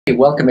Okay,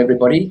 welcome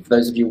everybody. For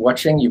those of you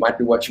watching, you might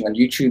be watching on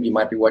YouTube, you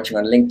might be watching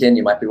on LinkedIn,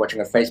 you might be watching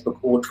on Facebook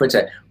or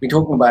Twitter. We're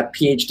talking about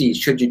PhDs.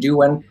 Should you do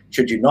one?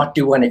 Should you not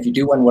do one? If you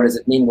do one, what does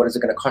it mean? What is it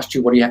going to cost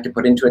you? What do you have to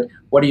put into it?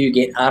 What do you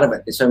get out of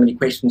it? There's so many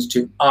questions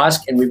to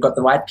ask, and we've got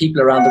the right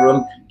people around the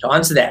room to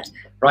answer that.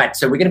 Right,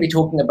 so we're going to be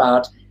talking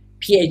about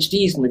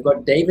PhDs, and we've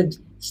got David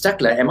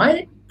Stuckler. Am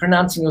I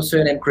pronouncing your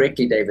surname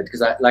correctly, David?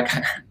 Because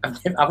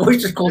I've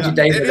always just called you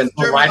David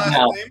until right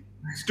now.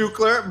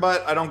 Stuckler,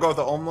 but I don't go with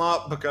the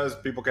umlaut because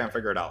people can't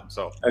figure it out.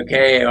 So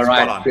okay, all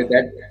right, good.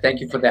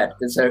 Thank you for that.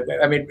 So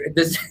I mean,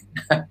 this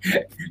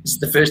is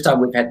the first time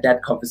we've had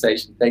that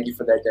conversation. Thank you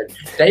for that, David.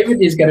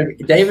 David is going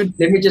to David.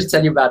 Let me just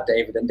tell you about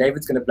David, and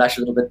David's going to blush a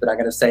little bit, but I'm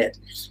going to say it.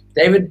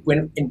 David,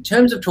 when in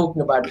terms of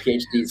talking about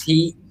PhDs,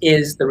 he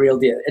is the real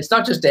deal. It's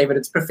not just David;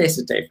 it's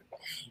Professor David.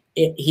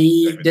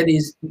 He did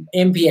his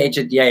MPH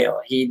at Yale.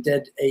 He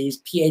did his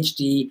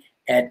PhD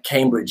at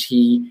Cambridge.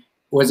 He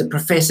was a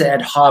professor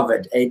at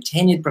Harvard, a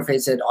tenured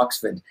professor at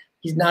Oxford.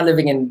 He's now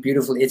living in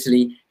beautiful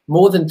Italy,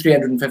 more than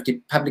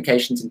 350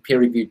 publications in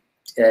peer-reviewed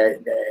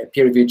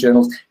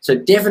journals. So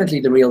definitely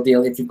the real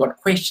deal. If you've got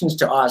questions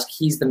to ask,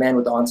 he's the man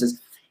with the answers.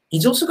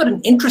 He's also got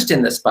an interest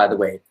in this, by the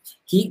way.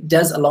 He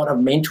does a lot of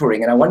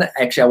mentoring, and I want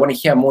to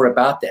hear more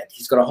about that.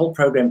 He's got a whole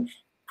program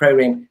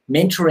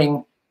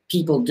mentoring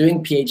people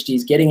doing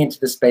PhDs, getting into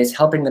the space,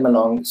 helping them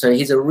along. So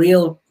he's a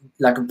real,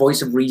 like a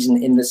voice of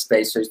reason in this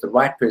space. So he's the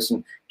right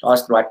person to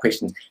ask the right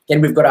questions. Then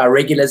we've got our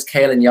regulars,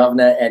 Kale and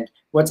Yavna. And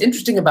what's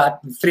interesting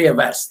about the three of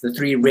us, the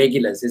three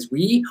regulars, is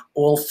we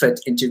all fit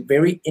into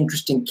very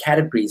interesting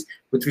categories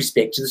with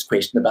respect to this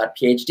question about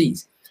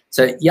PhDs.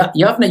 So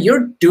Yavna,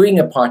 you're doing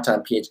a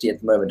part-time PhD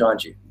at the moment,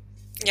 aren't you?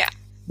 Yeah.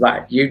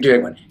 Right, you're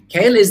doing one.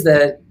 Kale is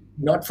the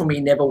not for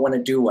me, never want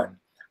to do one.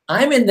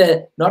 I'm in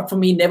the not for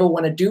me, never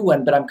want to do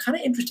one, but I'm kind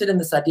of interested in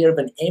this idea of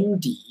an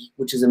MD,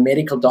 which is a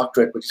medical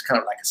doctorate, which is kind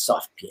of like a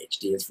soft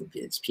PhD.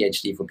 It's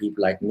PhD for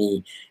people like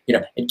me. You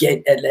know,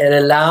 it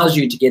allows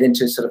you to get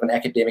into sort of an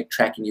academic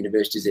track in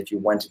universities if you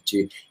wanted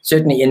to.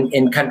 Certainly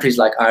in countries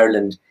like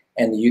Ireland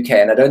and the UK,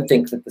 and I don't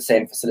think that the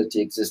same facility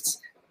exists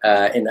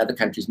in other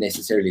countries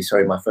necessarily.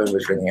 Sorry, my phone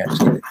was ringing. I just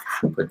got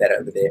to put that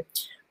over there.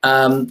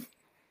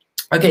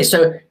 Okay,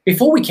 so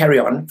before we carry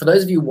on, for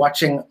those of you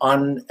watching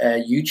on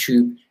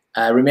YouTube,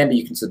 remember,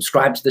 you can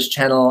subscribe to this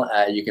channel.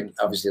 You can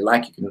obviously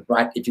like, you can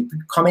write. If you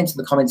put comments in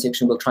the comment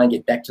section, we'll try and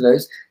get back to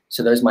those.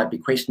 So those might be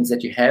questions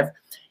that you have.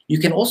 You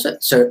can also,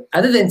 so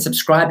other than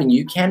subscribing,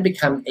 you can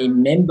become a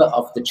member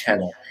of the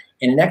channel.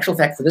 And in actual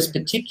fact, for this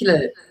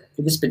particular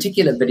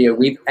video,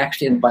 we've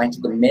actually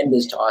invited the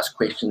members to ask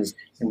questions,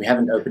 and we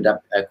haven't opened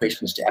up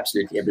questions to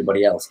absolutely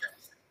everybody else.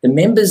 The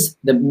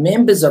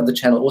members of the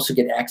channel also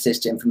get access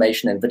to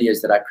information and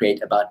videos that I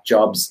create about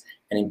jobs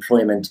and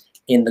employment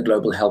in the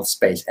global health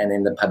space and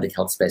in the public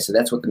health space. So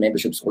that's what the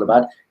membership's all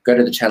about. Go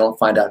to the channel,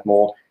 find out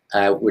more.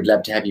 We'd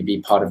love to have you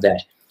be part of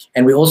that.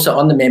 And we also,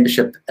 on the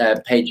membership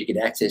page, you get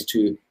access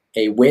to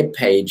a web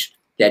page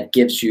that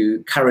gives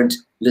you current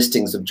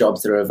listings of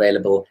jobs that are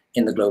available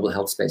in the global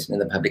health space and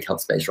in the public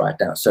health space right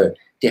now. So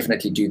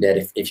definitely do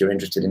that if you're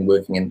interested in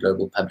working in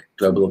global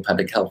or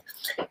public health.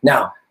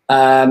 Now,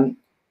 I'm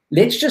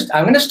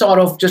going to start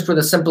off just with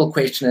a simple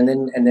question,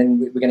 and then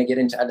we're going to get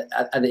into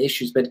other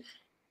issues. But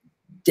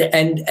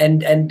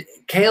and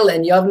Kale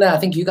and Yavna, I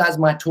think you guys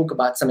might talk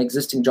about some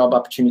existing job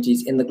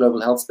opportunities in the global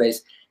health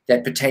space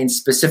that pertain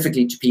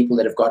specifically to people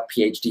that have got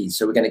PhDs.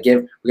 So we're going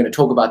to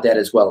talk about that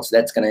as well. So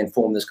that's going to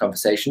inform this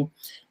conversation.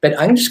 But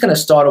I'm just going to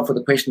start off with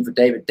a question for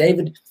David.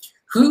 David,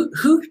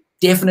 who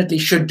definitely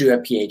should do a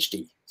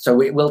PhD? So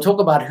we'll talk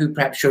about who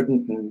perhaps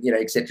shouldn't, and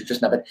et cetera,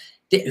 just now. But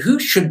who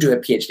should do a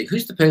PhD?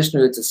 Who's the person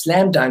who it's a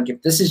slam dunk?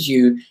 If this is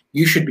you,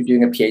 you should be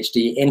doing a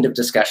PhD. End of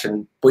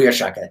discussion. Booyah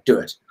shaka, do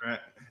it. Right.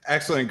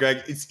 Excellent,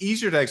 Greg. It's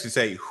easier to actually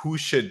say who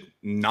should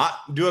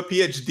not do a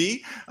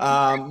PhD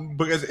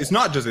because it's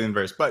not just the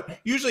inverse. But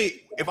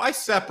usually if I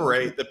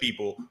separate the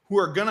people who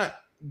are going to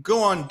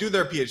go on, do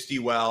their PhD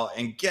well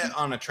and get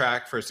on a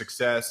track for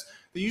success,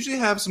 they usually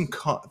have some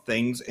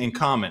things in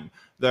common.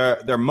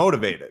 They're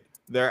motivated.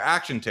 They're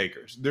action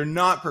takers. They're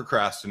not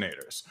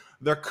procrastinators.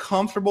 They're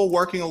comfortable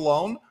working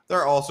alone.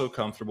 They're also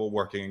comfortable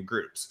working in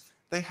groups.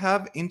 They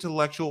have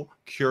intellectual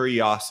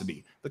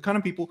curiosity, the kind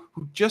of people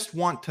who just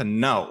want to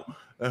know,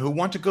 who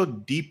want to go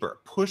deeper,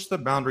 push the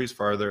boundaries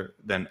farther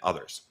than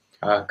others.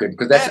 Good,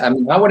 because that's, I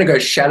want to go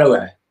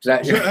shallower.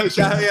 Yeah.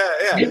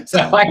 So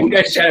I can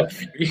go shallow.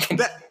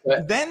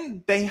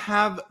 Then they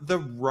have the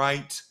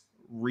right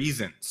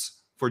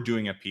reasons for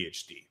doing a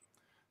PhD.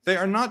 They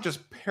are not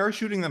just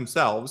parachuting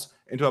themselves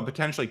into a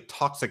potentially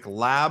toxic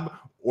lab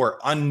or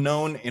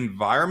unknown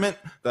environment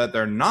that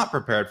they're not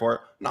prepared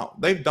for. No,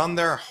 they've done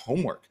their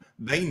homework.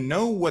 They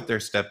know what they're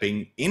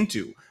stepping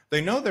into. They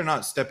know they're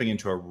not stepping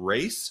into a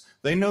race.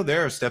 They know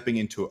they're stepping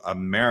into a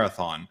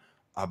marathon,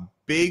 a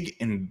big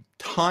in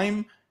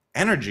time,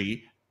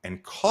 energy,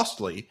 and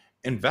costly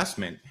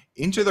investment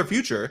into their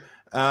future.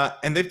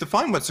 And they've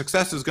defined what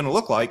success is going to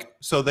look like,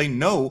 so they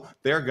know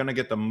they're going to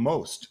get the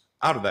most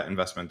out of that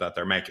investment that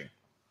they're making.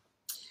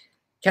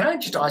 Can I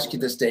just ask you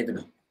this,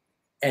 David?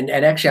 and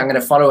actually, I'm going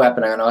to follow up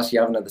and I'm going to ask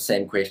Yavna the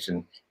same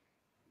question.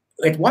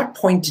 At what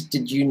point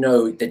did you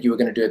know that you were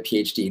going to do a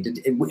PhD?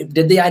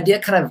 Did the idea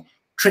kind of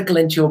trickle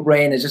into your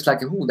brain as just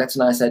like, oh, that's a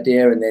nice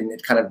idea, and then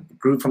it kind of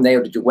grew from there?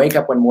 Or did you wake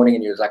up one morning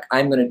and you was like,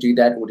 I'm going to do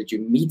that? Or did you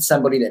meet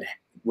somebody that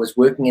was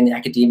working in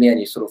academia and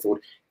you sort of thought,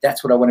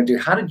 that's what I want to do?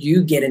 How did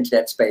you get into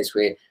that space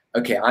where,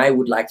 okay, I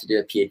would like to do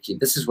a PhD.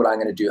 This is what I'm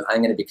going to do. I'm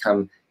going to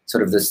become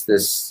sort of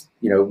this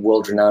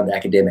world-renowned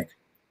academic.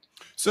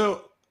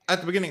 So at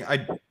the beginning,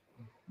 I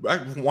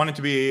wanted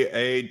to be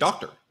a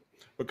doctor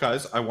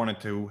because I wanted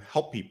to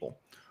help people,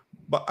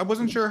 but I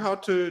wasn't sure how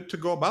to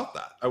go about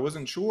that. I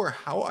wasn't sure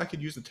how I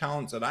could use the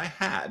talents that I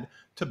had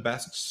to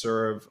best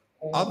serve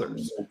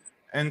others.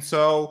 And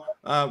so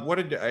what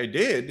I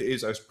did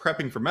is I was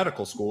prepping for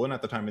medical school. And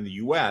at the time in the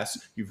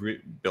US, you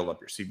build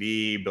up your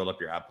CV, build up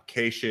your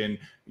application.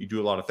 You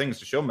do a lot of things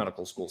to show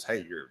medical schools,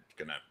 hey, you're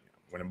going to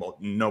win a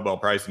Nobel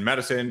Prize in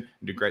medicine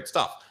and do great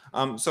stuff.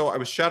 So I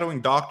was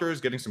shadowing doctors,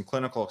 getting some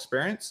clinical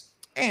experience.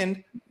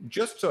 And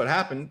just so it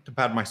happened, to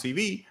pad my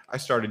CV, I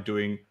started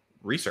doing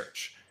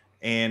research.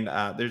 And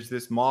there's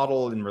this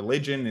model in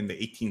religion in the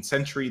 18th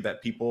century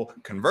that people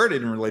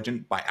converted in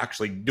religion by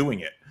actually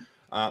doing it.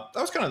 That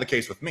was kind of the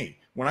case with me.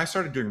 When I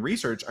started doing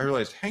research, I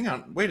realized, hang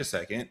on, wait a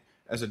second.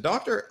 As a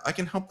doctor, I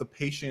can help the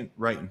patient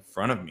right in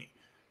front of me.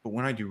 But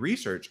when I do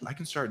research, I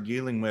can start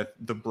dealing with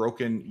the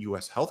broken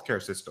US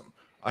healthcare system.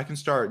 I can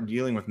start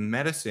dealing with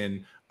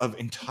medicine of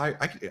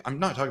I'm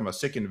not talking about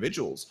sick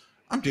individuals.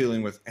 I'm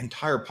dealing with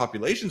entire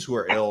populations who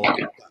are ill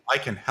that I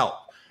can help.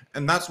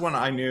 And that's when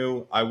I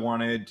knew I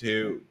wanted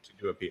to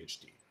do a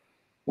PhD.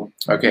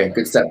 Okay,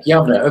 good stuff.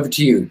 Yavna, over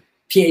to you.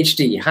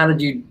 PhD, how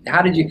did you,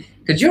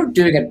 because you're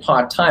doing it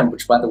part-time,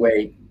 which by the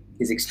way,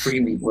 is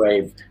extremely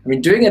brave. I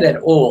mean, doing it at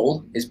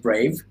all is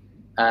brave.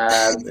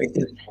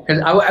 Because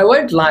I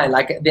won't lie,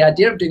 like the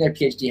idea of doing a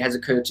PhD has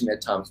occurred to me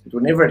at times, but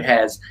whenever it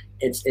has,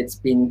 it's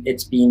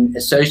been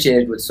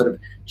associated with sort of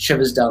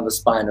shivers down the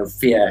spine of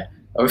fear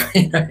of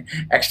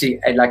actually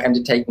like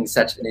undertaking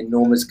such an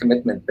enormous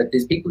commitment. But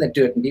there's people that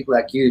do it, and people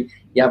like you,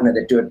 Yavna,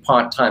 that do it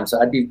part-time. So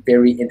I'd be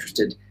very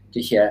interested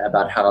to hear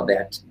about how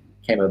that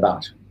came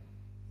about.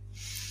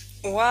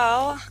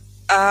 Well,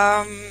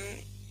 I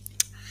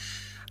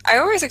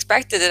always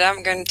expected that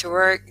I'm going to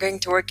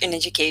work in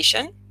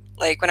education.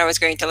 Like when I was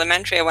going to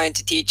elementary, I wanted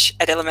to teach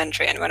at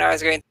elementary, and when I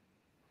was going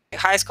to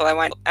high school, and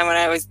when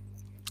I was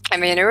at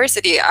my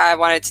university, I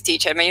wanted to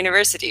teach at my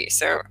university.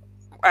 So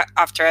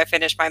after I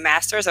finished my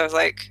master's, I was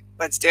like,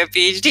 let's do a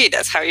PhD.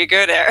 That's how you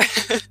go there.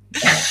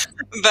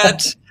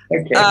 But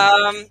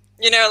okay.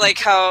 Like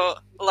how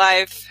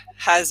life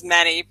has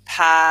many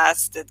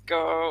paths that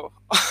go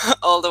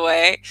all the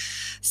way.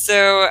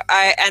 So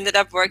I ended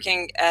up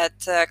working at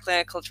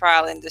clinical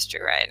trial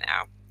industry right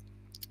now.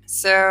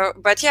 So,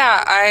 but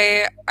yeah,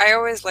 I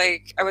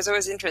was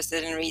always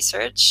interested in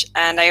research,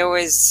 and I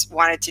always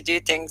wanted to do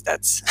things.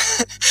 That's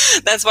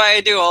why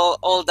I do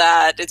all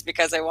that. It's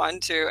because I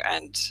want to,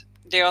 and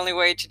the only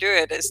way to do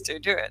it is to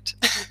do it.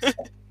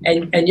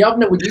 And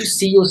Yavna, would you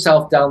see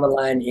yourself down the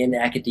line in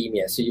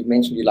academia? So you've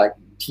mentioned you like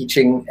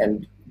teaching,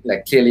 and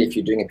like clearly if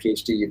you're doing a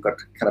PhD, you've got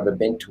kind of a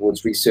bent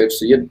towards research.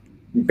 So you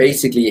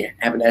basically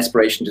have an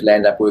aspiration to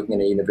land up working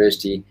in a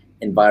university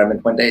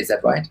environment one day. Is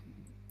that right?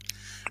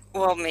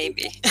 Well,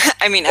 maybe.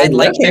 I mean, I'd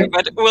like to,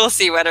 but we'll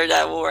see whether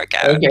that will work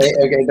out. Okay,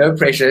 no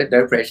pressure,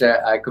 no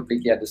pressure. I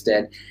completely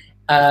understand.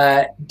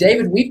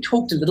 David, we've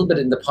talked a little bit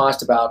in the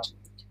past about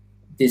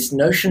this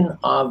notion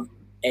of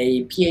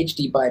a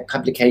PhD by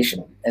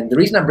publication. And the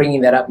reason I'm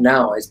bringing that up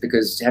now is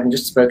because having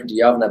just spoken to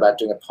Yavna about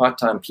doing a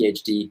part-time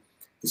PhD,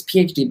 this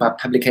PhD by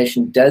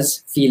publication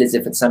does feel as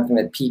if it's something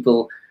that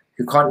people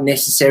who can't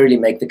necessarily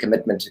make the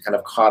commitment to kind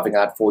of carving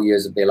out 4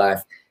 years of their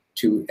life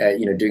to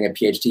doing a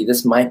PhD,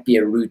 this might be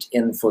a route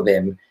in for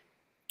them.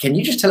 Can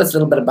you just tell us a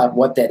little bit about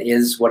what that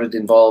is, what it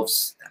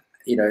involves,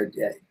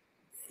 the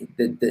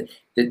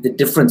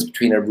difference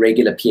between a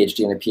regular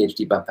PhD and a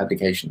PhD by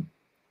publication?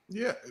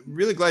 Yeah,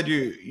 really glad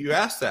you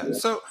asked that.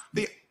 So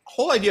the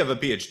whole idea of a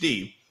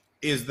PhD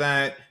is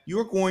that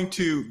you're going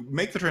to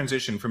make the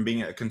transition from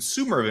being a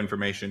consumer of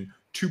information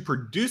to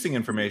producing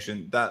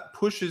information that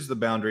pushes the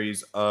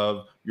boundaries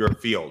of your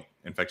field: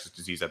 infectious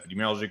disease,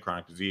 epidemiology,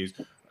 chronic disease,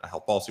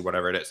 health policy,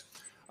 whatever it is.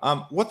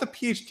 What the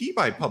PhD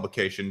by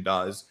publication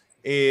does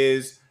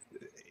is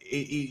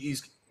it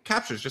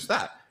captures just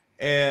that.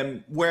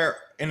 And where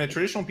in a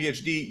traditional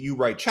PhD, you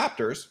write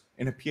chapters,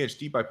 in a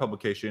PhD by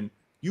publication,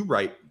 you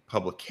write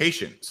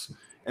publications.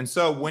 And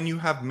so when you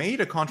have made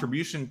a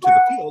contribution to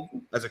the field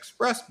as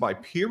expressed by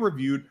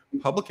peer-reviewed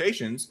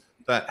publications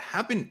that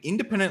have been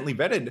independently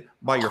vetted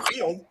by your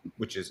field,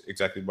 which is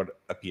exactly what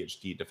a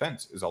PhD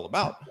defense is all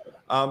about,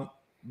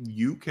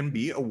 you can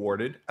be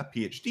awarded a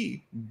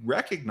PhD,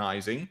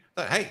 recognizing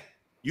that, hey,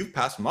 you've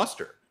passed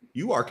muster.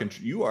 You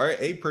are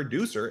a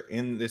producer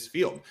in this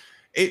field.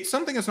 It's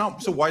something that's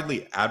not so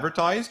widely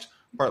advertised,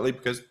 partly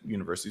because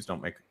universities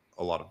don't make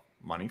a lot of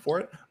money for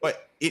it,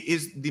 but it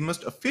is the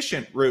most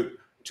efficient route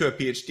to a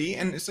PhD.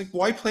 And it's like,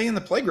 why play in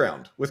the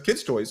playground with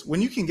kids' toys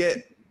when you can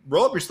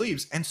roll up your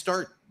sleeves and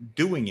start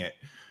doing it?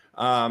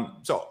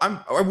 So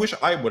I wish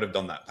I would have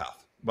done that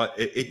path, but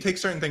it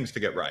takes certain things to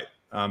get right.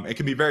 It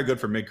can be very good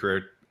for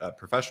mid-career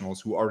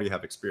professionals who already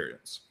have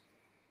experience.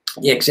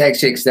 Yeah,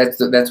 exactly.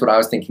 That's what I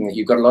was thinking. That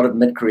you've got a lot of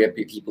mid-career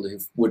people who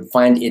would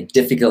find it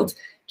difficult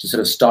to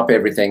sort of stop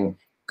everything,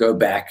 go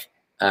back,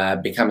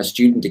 become a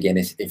student again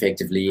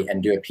effectively,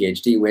 and do a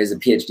PhD. Whereas a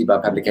PhD by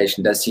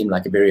publication does seem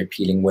like a very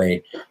appealing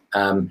way,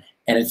 and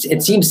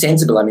it seems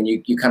sensible. I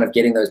mean, you're kind of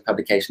getting those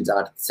publications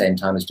out at the same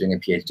time as doing a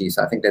PhD.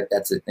 So I think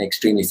that's an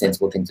extremely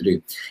sensible thing to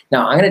do.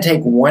 Now, I'm going to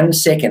take 1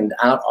 second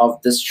out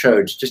of this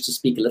show just to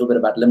speak a little bit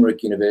about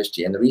Limerick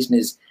University, and the reason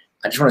is,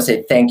 I just want to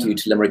say thank you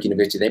to Limerick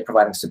University. They're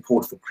providing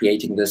support for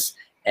creating this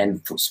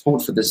and for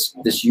support for this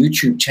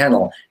YouTube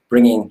channel,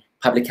 bringing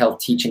public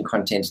health teaching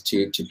content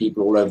to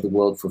people all over the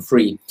world for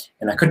free.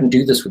 And I couldn't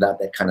do this without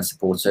that kind of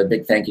support. So a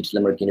big thank you to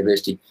Limerick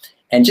University.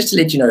 And just to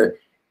let you know,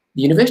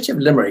 the University of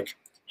Limerick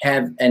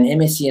have an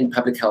MSc in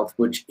public health,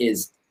 which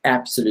is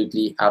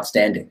absolutely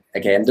outstanding.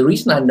 Okay, and the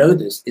reason I know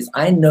this is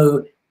I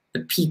know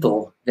the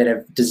people that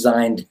have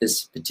designed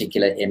this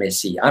particular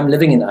MSc. I'm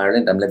living in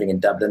Ireland, I'm living in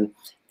Dublin,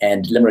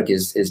 and Limerick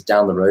is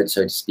down the road,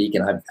 so to speak.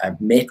 And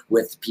I've met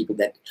with people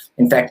that,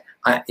 in fact,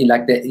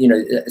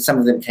 some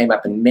of them came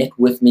up and met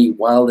with me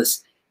while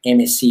this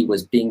MSc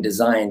was being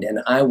designed,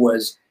 and I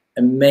was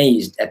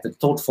amazed at the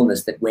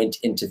thoughtfulness that went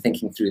into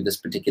thinking through this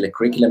particular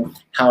curriculum,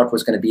 how it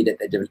was going to be that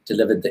they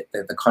delivered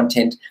the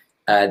content,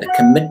 the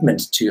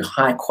commitment to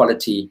high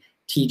quality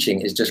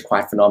teaching is just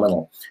quite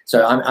phenomenal.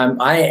 So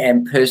I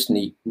am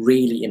personally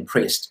really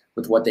impressed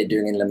with what they're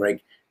doing in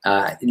Limerick.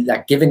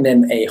 Like giving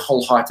them a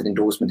wholehearted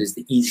endorsement is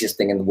the easiest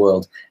thing in the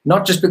world.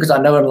 Not just because I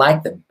know and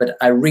like them, but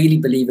I really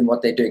believe in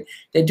what they're doing.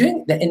 They're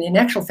doing, in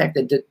actual fact,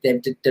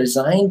 they've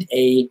designed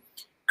a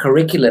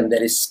curriculum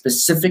that is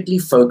specifically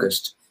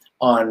focused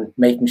on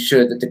making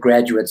sure that the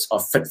graduates are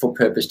fit for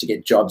purpose to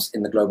get jobs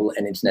in the global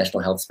and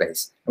international health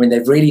space. I mean,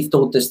 they've really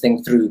thought this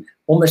thing through,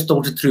 almost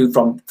thought it through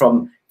from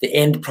the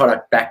end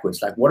product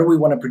backwards. Like, what do we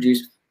want to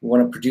produce? We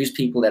want to produce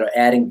people that are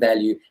adding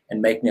value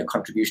and making a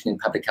contribution in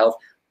public health.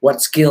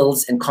 What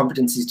skills and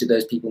competencies do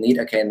those people need?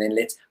 Okay, and then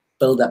let's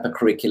build up a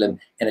curriculum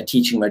and a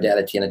teaching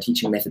modality and a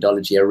teaching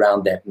methodology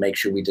around that and make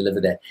sure we deliver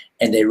that.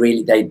 And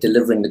they're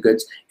delivering the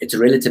goods. It's a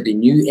relatively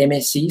new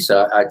MSc,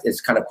 so it's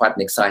kind of quite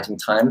an exciting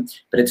time,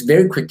 but it's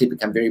very quickly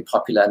become very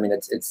popular. I mean,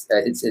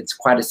 it's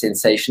quite a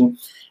sensation.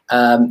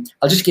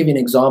 I'll just give you an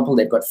example.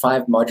 They've got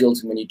 5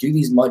 modules, and when you do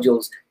these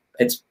modules,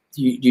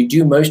 you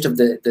do most of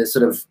the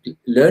sort of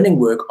learning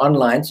work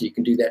online, so you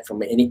can do that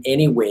from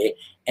anywhere.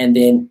 And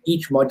then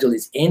each module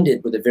is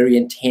ended with a very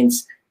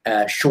intense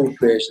short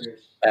burst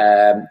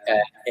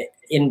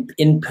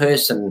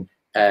in-person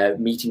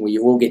meeting where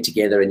you all get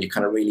together and you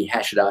kind of really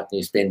hash it out, and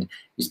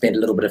you spend a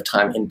little bit of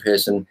time in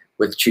person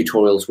with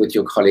tutorials with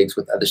your colleagues,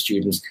 with other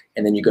students,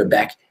 and then you go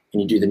back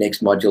and you do the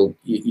next module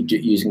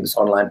using this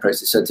online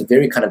process. So it's a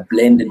very kind of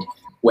blended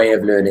way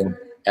of learning.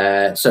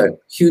 So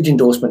huge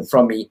endorsement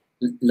from me.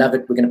 Love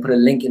it. We're going to put a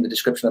link in the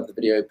description of the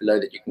video below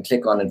that you can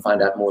click on and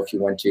find out more if you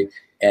want to,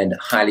 and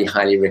highly,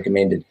 highly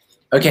recommended.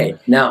 Okay,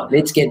 now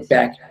let's get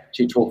back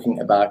to talking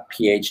about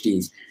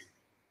PhDs.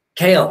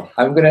 Kale,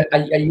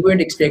 you weren't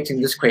expecting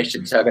this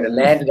question, so I'm going to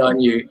land it on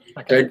you.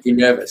 Okay. Don't be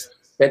nervous.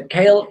 But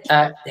Kale,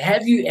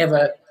 have you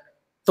ever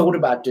thought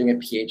about doing a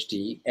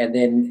PhD, and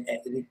then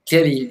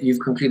clearly you've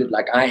concluded,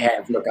 like I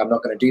have, look, I'm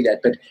not going to do that.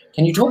 But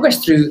can you talk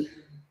us through?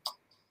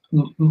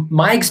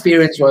 My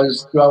experience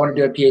was, do I want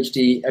to do a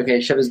PhD?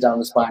 Okay, shivers down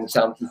the spine.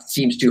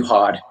 Seems too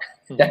hard.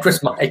 That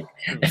was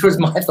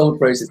my thought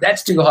process.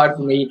 That's too hard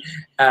for me.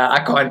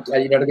 I can't.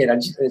 You know what I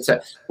mean?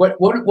 So,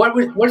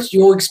 what's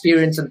your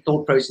experience and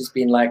thought process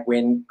been like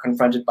when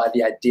confronted by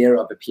the idea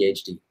of a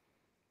PhD?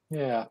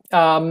 Yeah.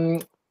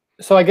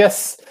 So I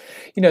guess,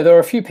 there are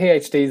a few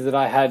PhDs that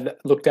I had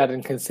looked at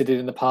and considered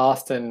in the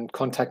past and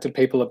contacted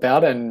people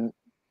about, and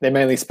they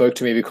mainly spoke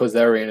to me because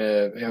they were in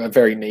a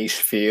very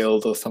niche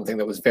field or something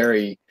that was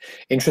very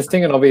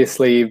interesting. And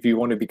obviously, if you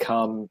want to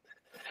become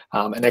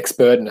an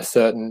expert in a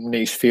certain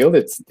niche field,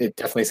 it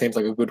definitely seems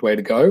like a good way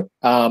to go.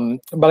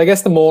 But I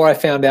guess the more I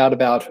found out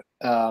about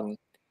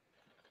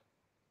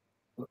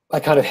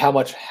like kind of how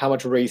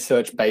much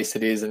research based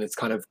it is, and it's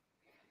kind of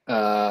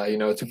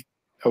it's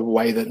a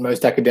way that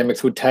most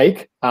academics would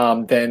take,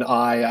 then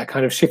I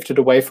kind of shifted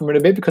away from it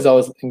a bit because I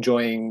was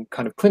enjoying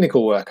kind of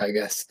clinical work, I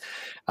guess.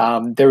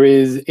 There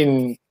is,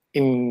 in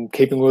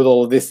keeping with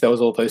all of this, there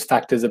was all those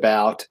factors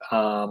about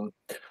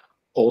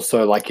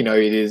also, like,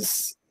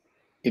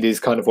 it is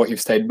kind of what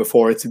you've stated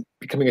before, it's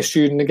becoming a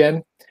student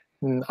again.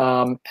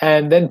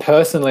 And then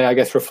personally, I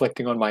guess,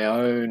 reflecting on my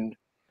own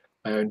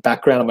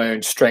background and my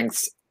own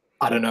strengths,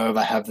 I don't know if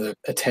I have the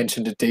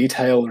attention to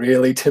detail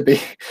really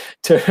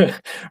to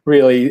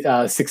really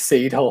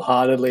succeed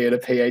wholeheartedly at a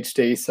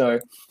PhD.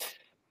 So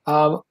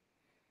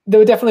there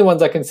were definitely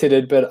ones I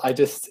considered, but I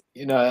just,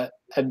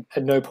 at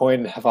no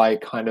point have I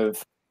kind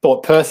of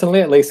thought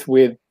personally, at least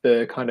with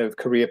the kind of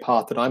career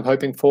path that I'm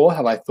hoping for,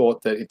 have I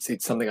thought that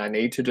it's something I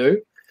need to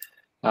do.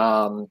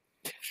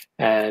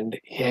 And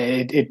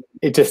yeah,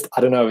 it just,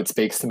 I don't know, it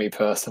speaks to me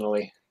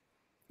personally.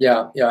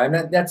 Yeah,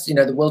 and that's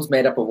the world's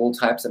made up of all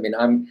types. I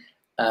mean,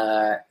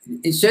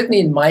 it's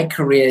certainly in my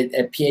career,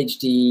 a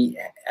PhD,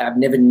 I've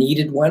never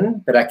needed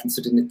one, but I can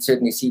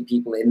certainly see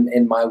people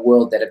in my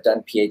world that have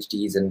done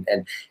PhDs,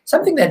 and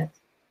something that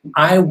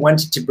I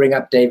wanted to bring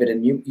up, David,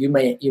 and you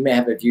may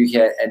have a view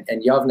here,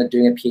 and Yavna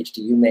doing a PhD,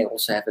 you may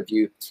also have a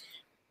view.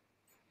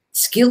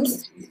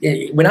 Skills,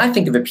 when I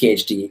think of a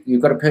PhD,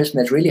 you've got a person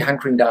that's really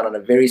hunkering down on a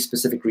very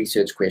specific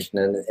research question,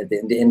 and at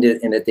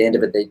the end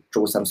of it, they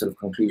draw some sort of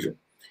conclusion.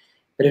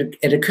 But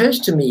it occurs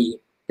to me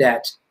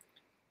that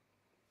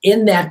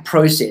in that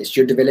process,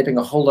 you're developing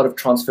a whole lot of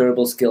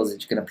transferable skills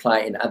that you can apply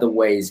in other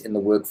ways in the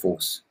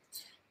workforce.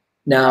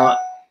 Now,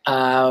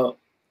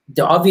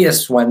 the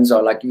obvious ones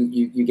are like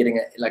you getting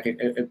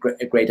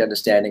a great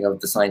understanding of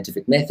the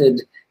scientific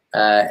method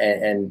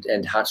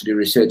and how to do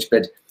research.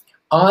 But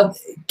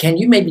can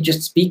you maybe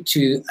just speak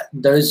to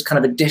those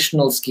kind of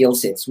additional skill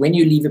sets when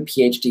you leave a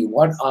PhD?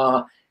 What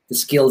are the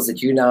skills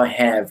that you now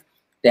have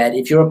that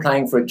if you're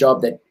applying for a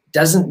job that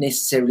doesn't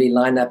necessarily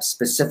line up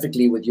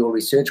specifically with your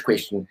research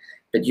question,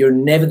 but you're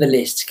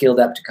nevertheless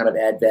skilled up to kind of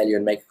add value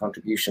and make a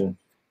contribution?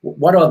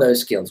 What are those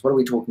skills? What are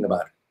we talking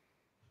about?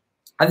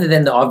 Other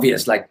than the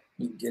obvious, like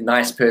a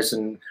nice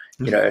person,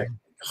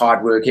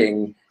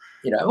 hardworking,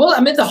 well,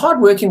 I mean, the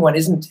hardworking one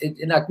isn't,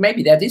 like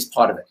maybe that is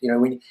part of it.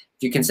 When if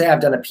you can say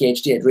I've done a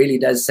PhD, it really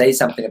does say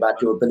something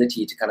about your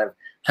ability to kind of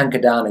hunker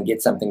down and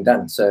get something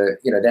done. So,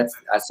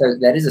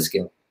 that is a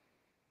skill.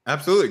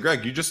 Absolutely,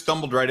 Greg. You just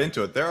stumbled right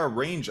into it. There are a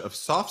range of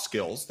soft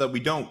skills that we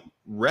don't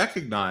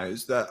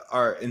recognize that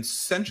are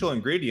essential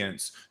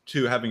ingredients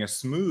to having a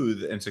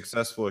smooth and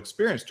successful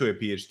experience to a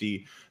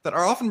PhD that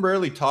are often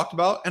rarely talked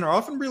about and are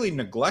often really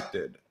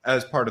neglected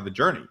as part of the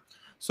journey.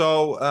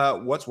 So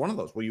what's one of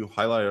those? Well, you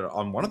highlighted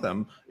on one of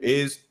them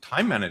is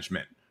time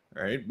management,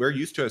 right? We're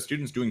used to as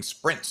students doing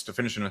sprints to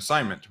finish an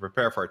assignment to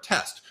prepare for a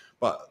test,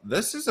 but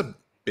this is a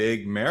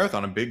big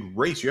marathon, a big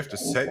race. You have to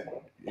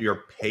set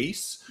your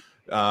pace,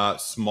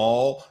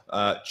 small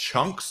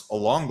chunks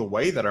along the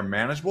way that are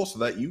manageable so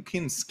that you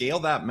can scale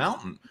that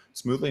mountain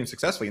smoothly and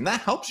successfully. And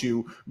that helps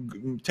you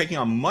taking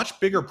on much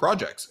bigger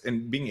projects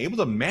and being able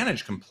to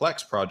manage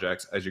complex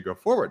projects as you go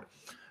forward.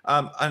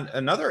 And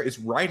another is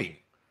writing.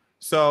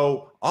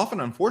 So often,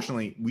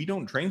 unfortunately, we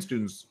don't train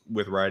students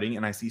with writing,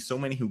 and I see so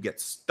many who get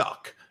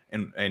stuck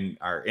and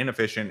are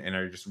inefficient and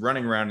are just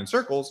running around in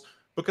circles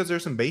because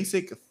there's some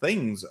basic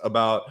things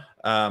about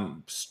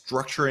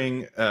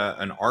structuring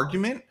an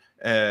argument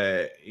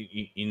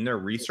in their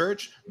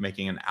research,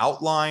 making an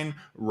outline,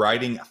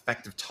 writing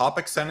effective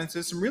topic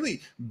sentences, some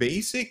really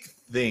basic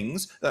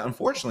things that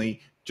unfortunately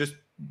just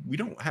we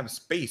don't have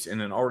space in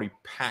an already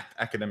packed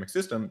academic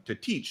system to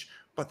teach,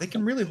 but they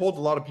can really hold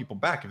a lot of people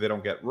back if they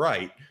don't get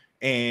right.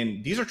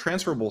 And these are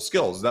transferable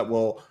skills that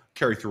will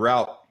carry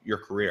throughout your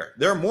career.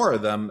 There are more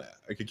of them.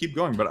 I could keep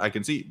going, but I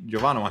can see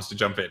Giovanna wants to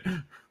jump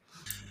in.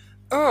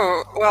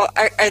 Oh, well,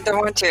 I don't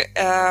want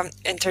to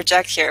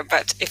interject here,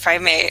 but if I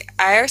may,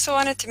 I also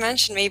wanted to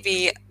mention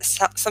maybe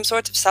some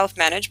sort of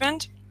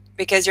self-management,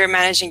 because you're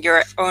managing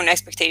your own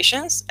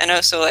expectations and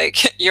also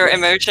like your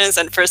emotions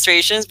and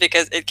frustrations,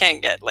 because it can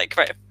get like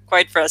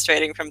quite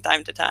frustrating from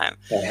time to time.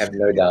 I have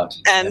no doubt.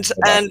 And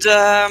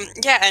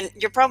yeah, and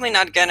you're probably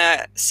not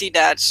gonna see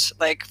that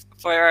like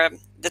for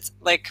that's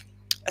like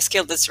a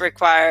skill that's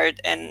required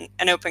in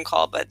an open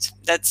call, but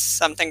that's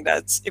something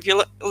that's, if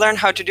you learn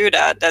how to do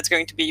that, that's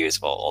going to be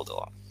useful all the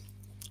way.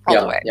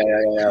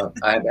 Yeah.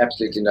 I have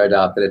absolutely no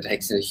doubt that it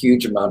takes a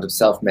huge amount of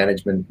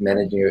self-management,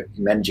 managing your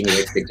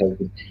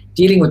expectations,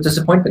 dealing with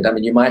disappointment. I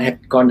mean, you might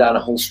have gone down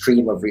a whole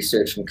stream of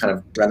research and kind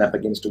of run up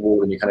against a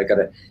wall, and you kind of got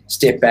to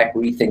step back,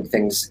 rethink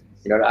things.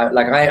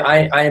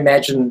 I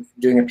imagine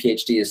doing a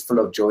PhD is full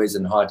of joys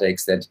and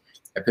heartaches that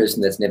a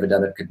person that's never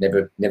done it could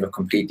never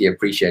completely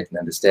appreciate and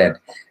understand.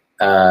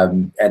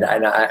 And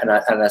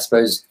I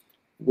suppose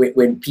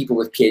when people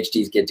with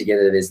PhDs get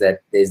together, there's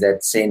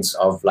that sense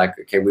of like,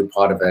 okay, we're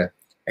part of a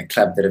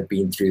club that have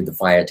been through the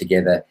fire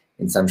together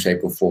in some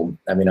shape or form.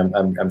 I mean,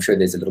 I'm sure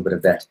there's a little bit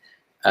of that.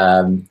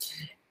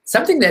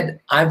 Something that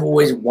I've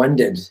always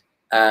wondered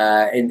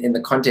in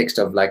the context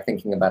of like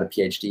thinking about a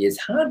PhD is,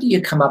 how do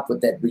you come up with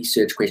that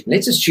research question?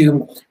 Let's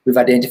assume we've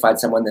identified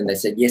someone and they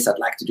said, yes, I'd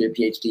like to do a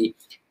PhD.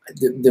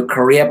 The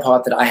career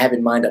path that I have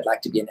in mind, I'd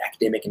like to be an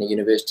academic in a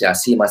university. I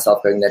see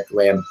myself going that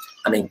way.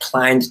 I'm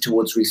inclined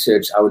towards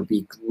research. I would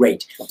be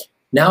great.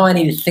 Now I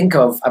need to think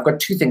of, I've got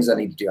two things I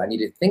need to do. I need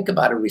to think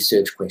about a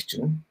research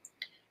question,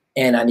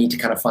 and I need to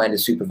kind of find a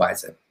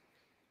supervisor.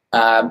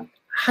 How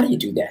do you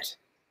do that?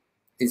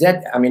 Is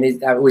that, I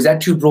mean, was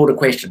that too broad a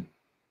question?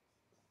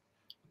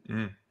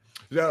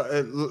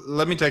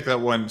 Let me take that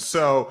one.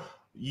 So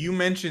you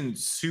mentioned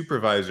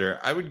supervisor.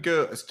 I would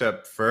go a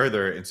step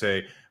further and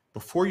say,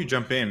 before you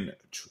jump in,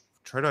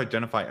 try to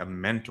identify a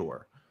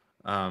mentor,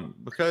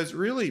 because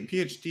really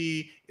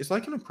PhD is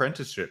like an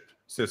apprenticeship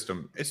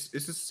system. It's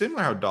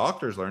similar how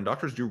doctors learn.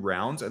 Doctors do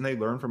rounds and they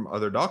learn from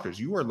other doctors.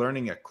 You are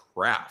learning a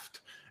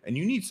craft, And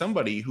you need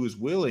somebody who is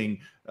willing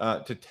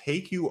to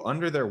take you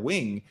under their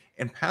wing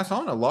and pass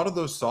on a lot of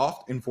those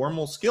soft,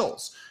 informal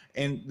skills.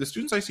 And the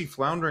students I see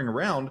floundering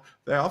around,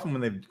 they often,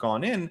 when they've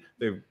gone in,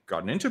 they've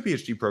gotten into a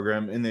PhD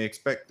program and they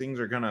expect things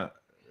are going to,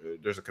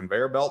 there's a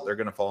conveyor belt, they're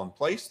going to fall in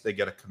place. They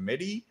get a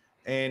committee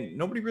and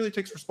nobody really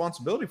takes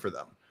responsibility for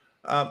them.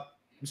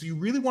 So you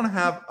really want to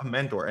have a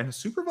mentor, and a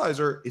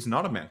supervisor is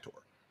not a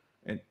mentor.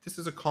 And this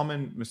is a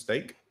common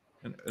mistake,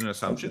 an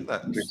assumption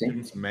that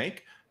students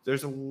make.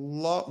 There's a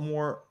lot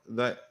more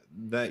that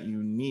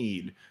you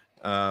need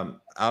out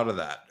of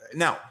that.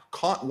 Now,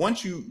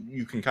 once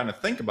you can kind of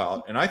think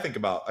about, and I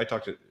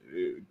talk to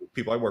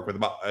people I work with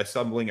about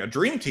assembling a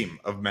dream team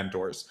of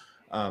mentors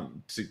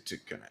to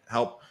kind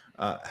of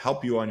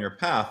help you on your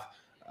path.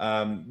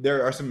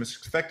 There are some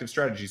effective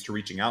strategies to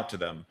reaching out to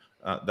them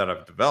that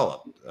I've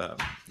developed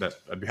that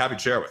I'd be happy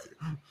to share with you.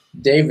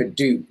 David,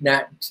 do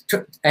now,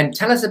 and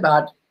tell us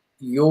about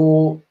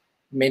your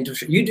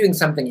mentorship. You're doing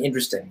something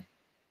interesting,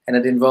 and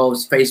it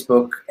involves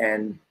Facebook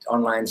and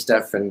online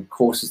stuff and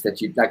courses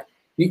that you like.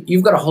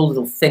 You've got a whole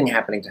little thing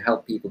happening to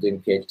help people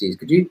doing PhDs.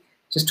 Could you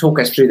just talk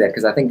us through that?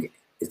 Because I think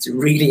it's a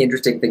really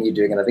interesting thing you're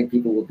doing, and I think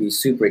people will be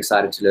super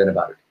excited to learn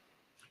about it.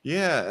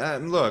 Yeah,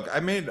 look,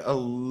 I made a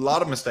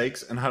lot of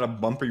mistakes and had a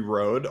bumpy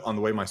road on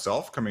the way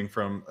myself, coming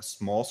from a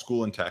small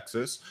school in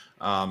Texas.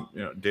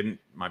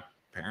 My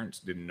parents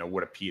didn't know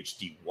what a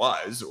PhD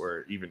was,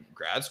 or even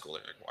grad school.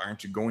 They're like, why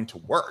aren't you going to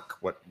work?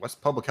 What's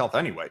public health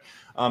anyway?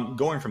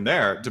 Going from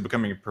there to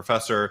becoming a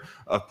professor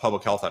of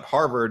public health at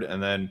Harvard,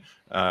 and then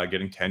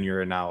getting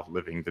tenure, and now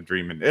living the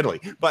dream in Italy.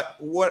 But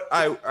what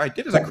I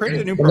did is I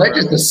created a new program. Not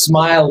just the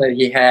smile that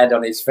he had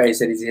on his face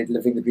that he's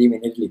living the dream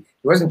in Italy.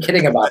 He wasn't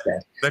kidding about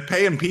that. They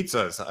pay in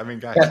pizzas. I mean,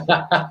 guys,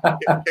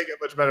 can't get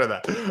much better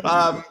than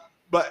that.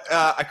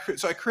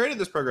 So I created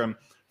this program,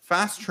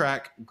 Fast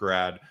Track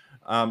Grad,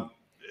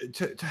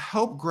 to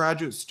help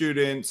graduate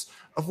students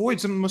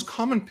avoid some of the most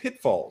common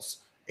pitfalls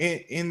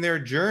in their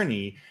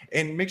journey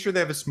and make sure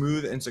they have a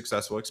smooth and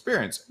successful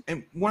experience.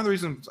 And one of the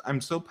reasons I'm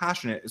so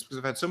passionate is because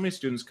I've had so many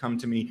students come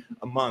to me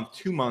a month,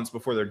 2 months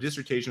before their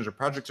dissertations or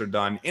projects are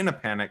done, in a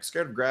panic,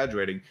 scared of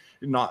graduating,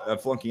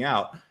 not flunking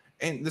out.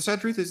 And the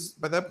sad truth is,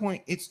 by that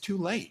point, it's too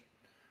late.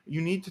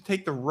 You need to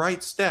take the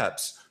right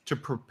steps to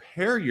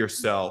prepare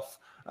yourself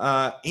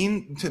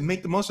to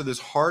make the most of this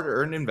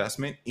hard-earned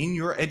investment in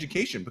your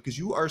education, because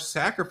you are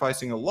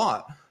sacrificing a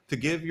lot to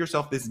give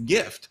yourself this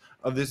gift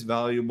of this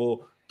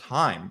valuable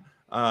time.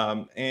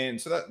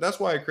 And so that's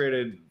why I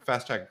created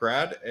Fast Track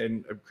Grad,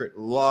 and I create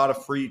a lot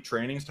of free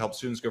trainings to help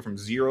students go from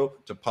zero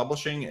to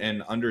publishing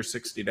in under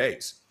 60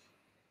 days.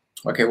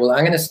 Okay, well,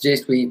 I'm going to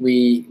suggest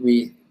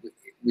we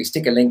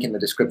stick a link in the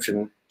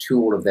description to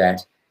all of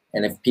that.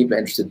 And if people are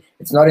interested,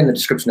 it's not in the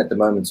description at the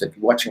moment. So if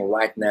you're watching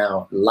right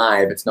now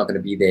live, it's not going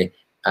to be there.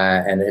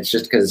 And it's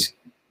just because,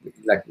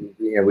 like,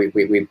 you know,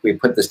 we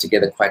put this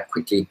together quite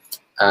quickly.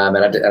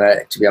 And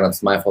to be honest,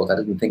 it's my fault. I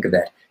didn't think of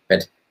that.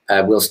 But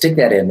we'll stick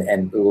that in,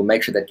 and we will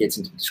make sure that gets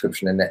into the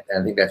description. And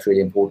I think that's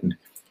really important.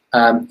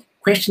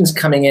 Questions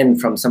coming in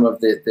from some of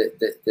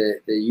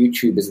the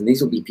YouTubers, and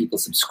these will be people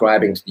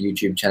subscribing to the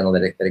YouTube channel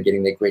that are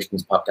getting their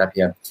questions popped up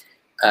here.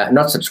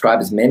 Not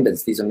subscribers,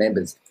 members. These are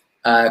members.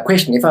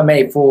 Question, if I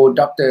may, for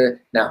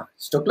Dr.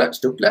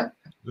 Stuckler.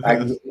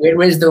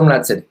 Where's the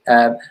umlaut sit?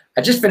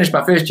 I just finished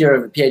my first year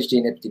of a PhD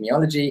in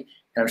epidemiology,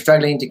 and I'm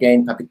struggling to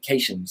gain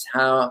publications.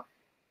 How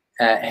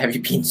have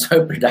you been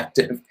so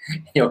productive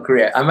in your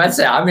career? I must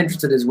say, I'm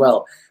interested as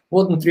well.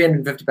 More than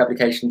 350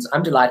 publications.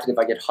 I'm delighted if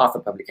I get half a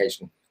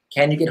publication.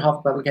 Can you get half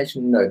a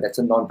publication? No, that's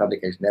a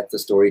non-publication. That's the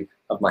story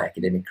of my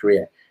academic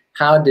career.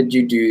 How did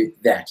you do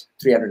that?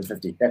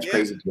 350. That's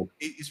crazy.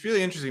 It's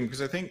really interesting,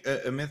 because I think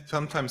a myth,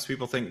 sometimes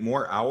people think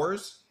more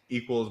hours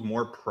equals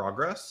more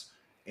progress.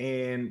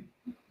 And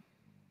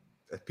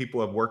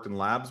people who have worked in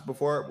labs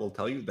before will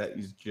tell you that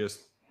is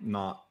just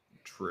not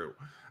true.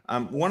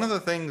 One of the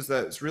things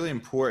that's really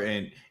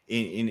important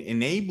in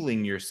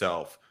enabling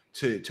yourself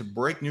to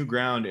break new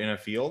ground in a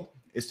field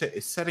is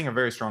setting a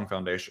very strong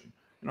foundation.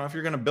 You know, if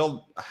you're going to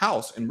build a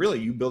house, and really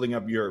you building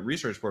up your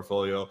research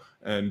portfolio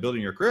and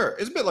building your career,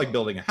 is a bit like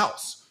building a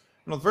house.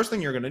 You know, the first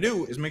thing you're going to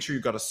do is make sure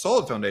you've got a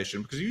solid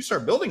foundation, because if you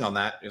start building on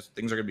that,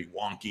 things are going to be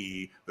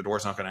wonky. The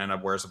door's not going to end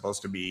up where it's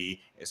supposed to be.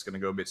 It's going to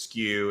go a bit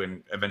skew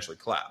and eventually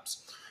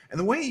collapse. And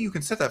the way you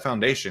can set that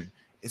foundation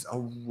is a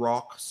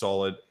rock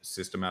solid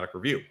systematic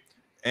review.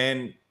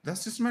 And that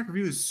systematic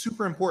review is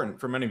super important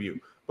for many of you,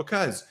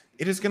 because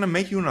it is going to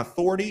make you an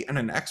authority and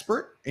an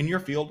expert in your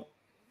field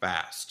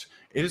fast.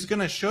 It is going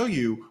to show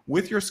you,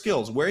 with your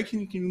skills, where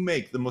can you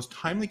make the most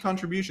timely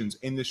contributions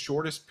in the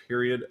shortest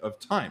period of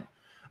time.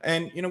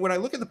 And, you know, when I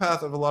look at the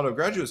path of a lot of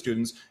graduate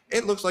students,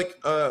 it looks like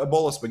a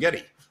bowl of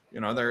spaghetti. You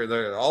know,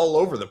 they're all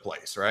over the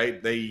place,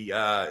 right? They,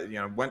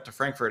 went to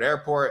Frankfurt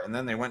Airport, and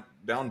then they went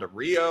down to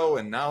Rio,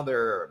 and now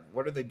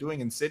what are they doing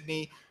in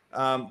Sydney?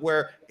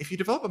 Where if you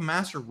develop a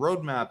master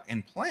roadmap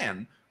and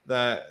plan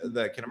that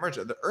can emerge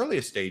at the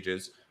earliest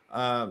stages,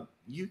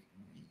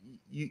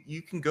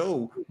 you can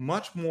go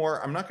much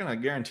more. I'm not going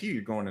to guarantee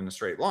you're going in a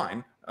straight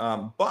line,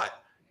 but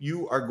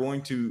you are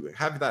going to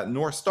have that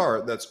North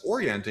Star that's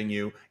orienting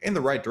you in the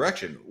right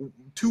direction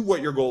to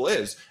what your goal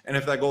is. And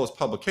if that goal is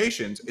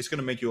publications, it's going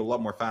to make you a lot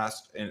more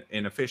fast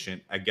and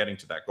efficient at getting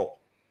to that goal.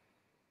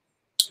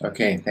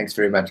 Okay, thanks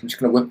very much. I'm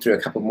just going to whip through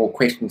a couple more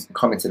questions and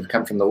comments that have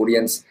come from the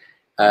audience.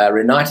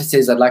 Renata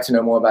says, I'd like to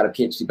know more about a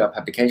PhD by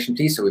publication,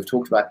 please. So we've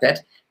talked about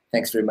that.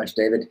 Thanks very much,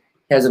 David.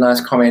 Here's a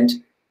nice comment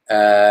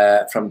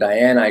from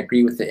Diane. I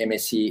agree with the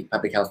MSc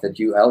Public Health at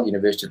UL,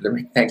 University of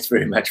Limerick. Thanks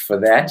very much for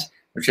that.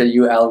 I'm sure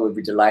UL would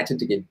be delighted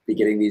to be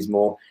getting these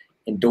more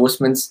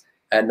endorsements.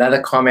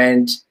 Another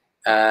comment,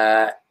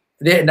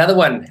 another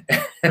one,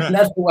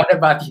 another one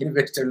about the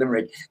University of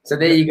Limerick. So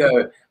there you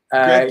go.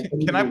 Greg,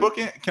 can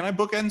I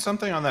bookend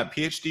something on that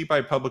PhD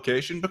by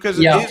publication? Because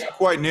it is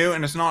quite new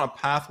and it's not a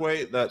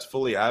pathway that's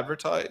fully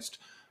advertised.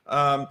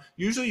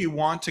 Usually you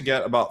want to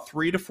get about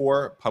 3 to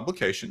 4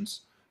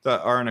 publications that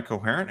are in a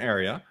coherent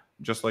area,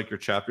 just like your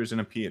chapters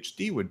in a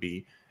PhD would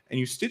be, and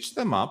you stitch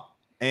them up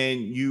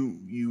and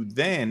you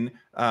then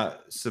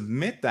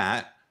submit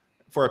that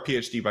for a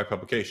PhD by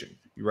publication.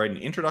 You write an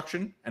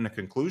introduction and a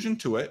conclusion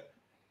to it,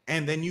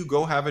 and then you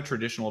go have a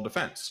traditional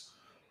defense.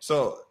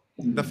 So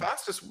the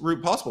fastest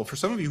route possible for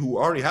some of you who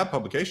already have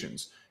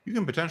publications, you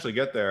can potentially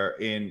get there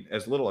in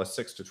as little as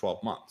 6 to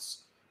 12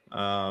 months.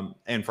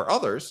 And for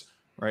others,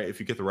 right, if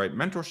you get the right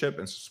mentorship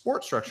and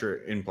support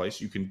structure in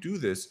place, you can do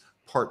this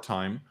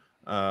part-time,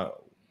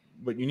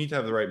 but you need to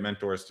have the right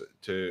mentors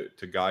to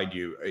guide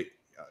you.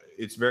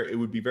 It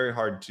would be very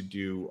hard to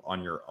do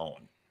on your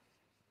own.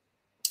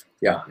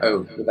 Yeah.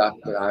 Oh,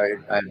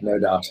 I have no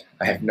doubt.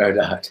 I have no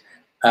doubt.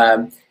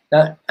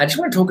 Now, I just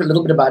want to talk a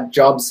little bit about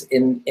jobs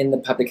in the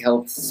public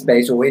health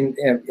space, or I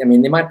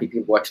mean, there might be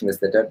people watching this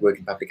that don't work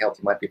in public health.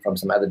 It might be from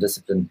some other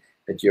discipline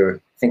that you're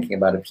thinking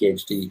about a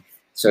PhD.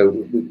 So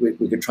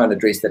we could try and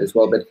address that as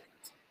well. But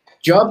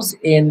jobs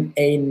in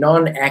a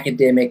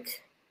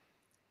non-academic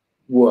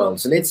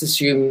world. So let's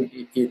assume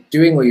you're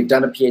doing, or you've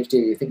done a PhD, or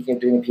you're thinking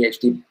of doing a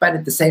PhD, but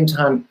at the same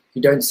time,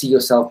 you don't see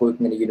yourself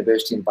working in a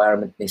university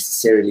environment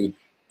necessarily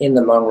in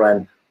the long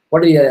run.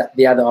 What are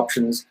the other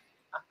options?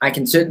 I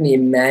can certainly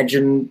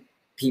imagine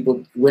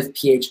people with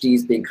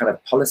PhDs being kind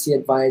of policy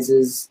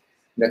advisors,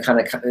 kind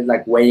of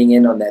like weighing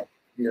in on that,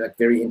 like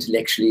very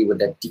intellectually with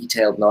that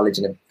detailed knowledge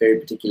in a very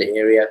particular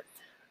area.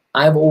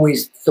 I've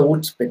always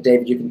thought, but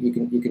David,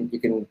 you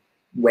can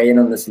weigh in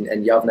on this, and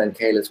Yavna and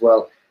Kale as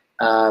well,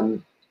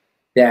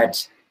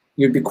 that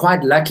you'd be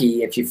quite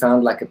lucky if you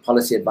found like a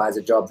policy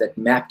advisor job that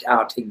mapped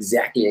out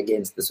exactly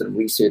against the sort of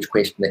research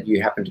question that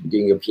you happen to be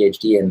doing your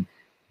PhD in,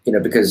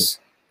 because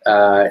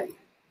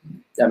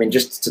I mean,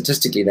 just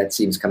statistically, that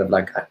seems kind of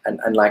like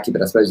unlikely,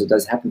 but I suppose it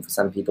does happen for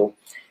some people.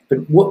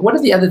 But what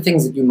are the other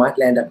things that you might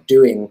land up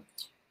doing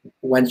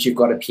once you've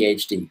got a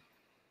PhD?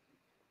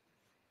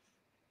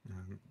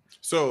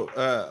 So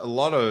a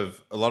lot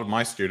of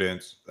my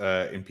students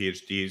in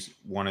PhDs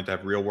wanted to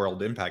have real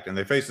world impact, and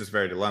they face this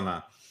very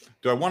dilemma.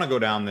 Do I want to go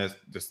down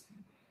this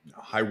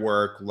high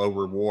work, low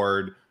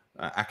reward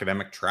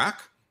academic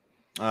track?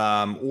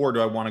 Or do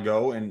I want to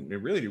go and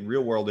really do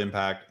real world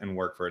impact and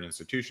work for an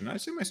institution? I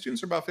say my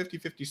students are about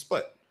 50-50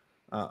 split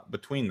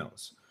between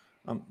those.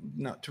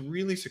 Now, to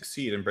really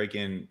succeed and break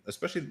in,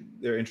 especially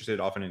they're interested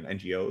often in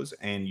NGOs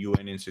and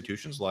UN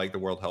institutions like the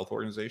World Health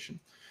Organization.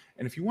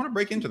 And if you want to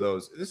break into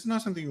those, this is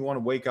not something you want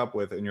to wake up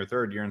with in your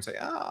 3rd year and say,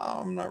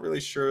 oh, I'm not really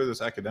sure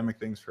this academic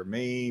thing's for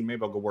me.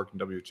 Maybe I'll go work in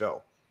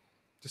WHO.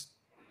 Just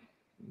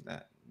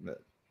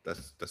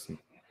that's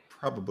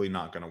probably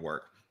not going to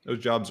work. Those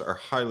jobs are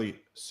highly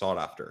sought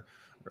after.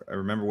 I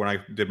remember when I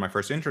did my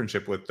first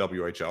internship with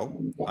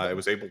WHO, I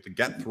was able to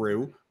get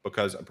through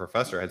because a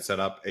professor had set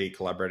up a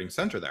collaborating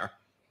center there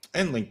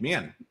and linked me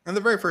in. And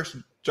the very first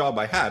job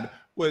I had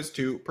was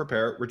to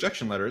prepare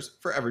rejection letters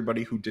for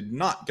everybody who did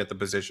not get the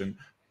position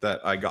that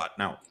I got.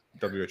 Now,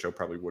 WHO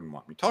probably wouldn't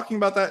want me talking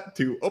about that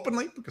too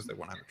openly because they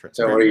want to have a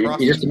transparent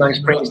process. You're just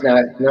amongst friends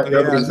now.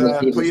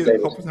 Please,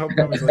 hope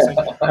nobody's listening.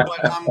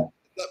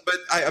 But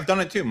I've done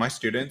it too. My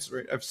students,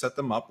 right, I've set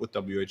them up with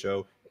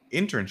WHO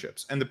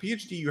internships. And the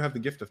PhD, you have the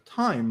gift of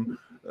time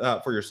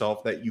for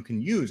yourself that you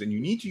can use, and you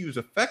need to use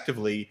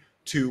effectively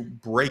to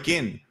break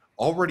in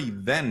already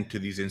then to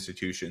these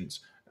institutions.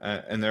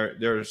 And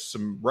there's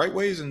some right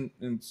ways and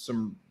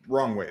some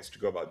wrong ways to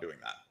go about doing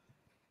that.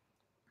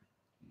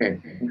 Okay,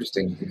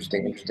 interesting.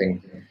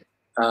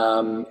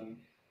 I'm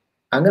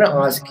going to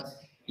ask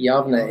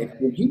Yavna,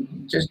 would you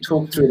just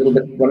talk through a little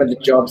bit one of the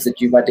jobs that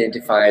you've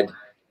identified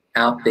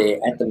out there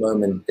at the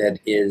moment that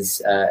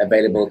is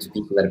available to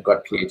people that have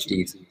got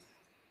PhDs?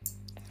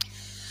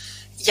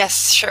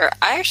 Yes, sure.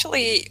 I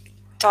actually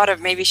thought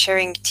of maybe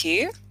sharing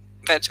 2,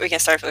 but we can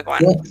start with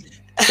 1. Yeah.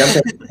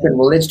 Jump in.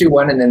 Well, let's do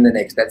 1 and then the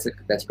next. That's a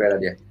great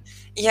idea.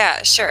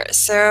 Yeah, sure.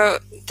 So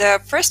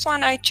the first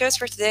one I chose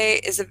for today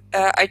is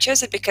I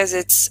chose it because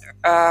it's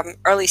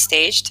early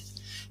staged.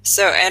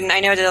 So, and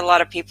I know that a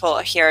lot of people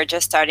here are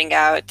just starting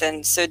out,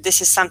 and so this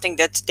is something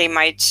that they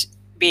might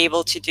be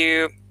able to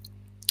do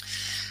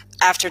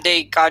after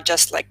they got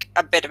just like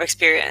a bit of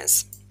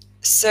experience.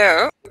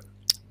 So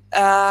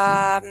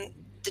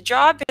the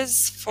job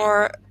is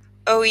for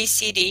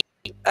OECD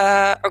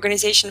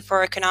Organization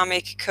for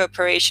Economic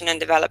Cooperation and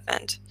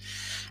Development.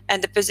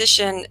 And the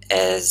position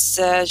is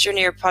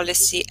Junior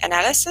Policy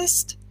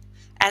Analyst,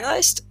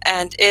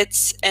 and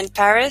it's in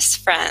Paris,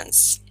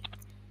 France.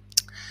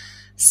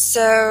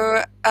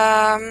 So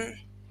the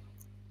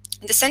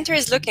center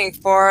is looking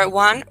for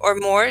one or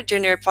more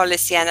junior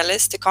policy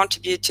analysts to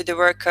contribute to the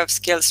work of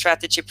Skills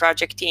Strategy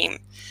Project team.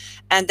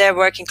 And they're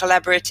working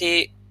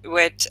collaboratively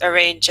with a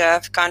range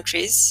of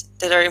countries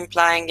that are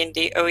implying in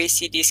the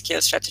OECD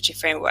Skills Strategy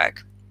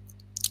Framework.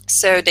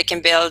 So they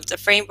can build a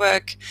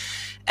framework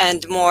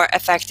and more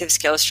effective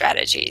skill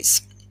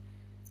strategies.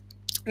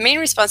 Main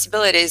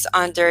responsibilities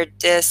under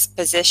this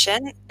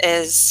position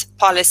is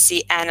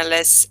policy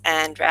analysis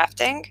and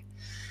drafting,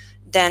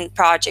 then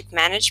project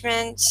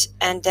management,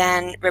 and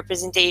then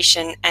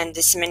representation and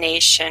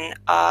dissemination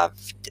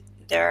of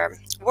their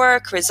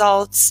work,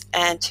 results,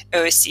 and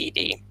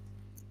OECD.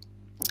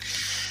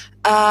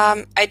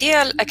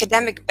 Ideal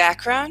academic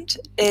background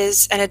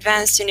is an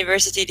advanced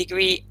university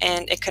degree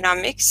in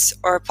economics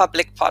or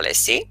public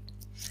policy,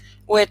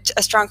 with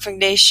a strong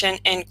foundation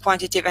in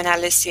quantitative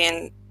analysis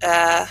and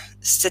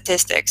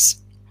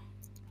statistics.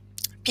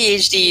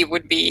 PhD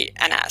would be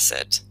an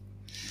asset.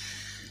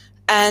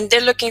 And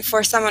they're looking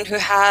for someone who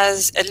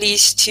has at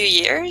least 2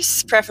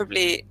 years,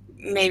 preferably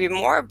maybe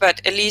more,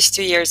 but at least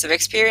 2 years of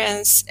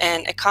experience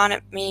in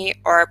economy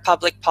or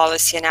public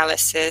policy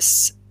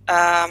analysis,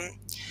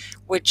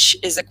 which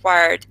is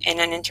acquired in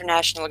an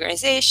international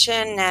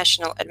organization,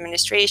 national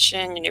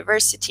administration,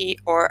 university,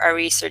 or a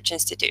research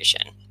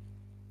institution.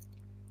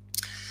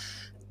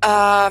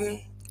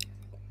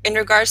 In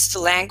regards to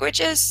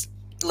languages,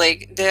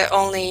 like the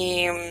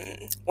only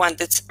one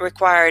that's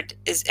required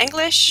is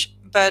English,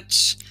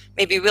 but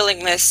maybe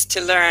willingness to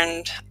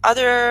learn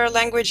other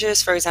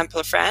languages, for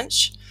example,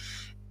 French,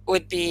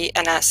 would be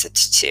an asset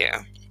too.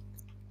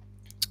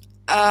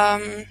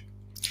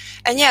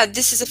 And yeah,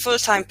 this is a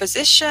full-time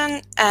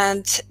position,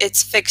 and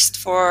it's fixed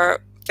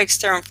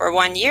term for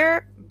 1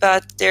 year,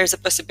 but there's a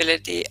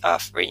possibility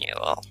of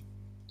renewal.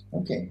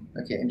 Okay,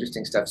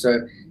 interesting stuff.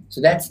 So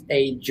that's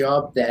a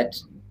job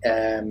that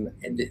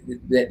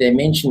they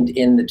mentioned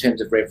in the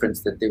terms of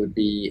reference that there would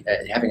be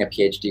having a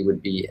PhD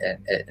would be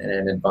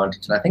an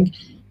advantage, and I think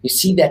you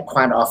see that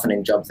quite often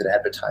in jobs that are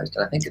advertised,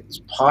 and I think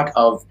it's part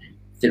of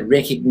the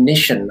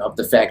recognition of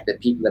the fact that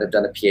people that have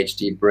done a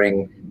PhD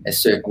bring a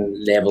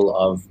certain level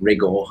of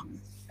rigor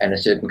and a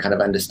certain kind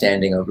of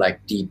understanding of like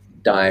deep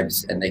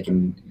dives, and they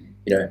can,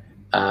 you know,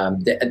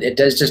 it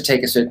does just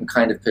take a certain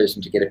kind of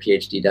person to get a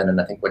PhD done, and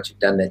I think once you've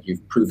done that,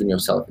 you've proven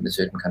yourself in a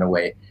certain kind of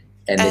way.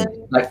 And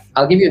then, like,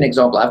 I'll give you an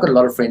example. I've got a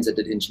lot of friends that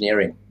did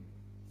engineering.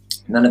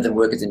 None of them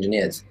work as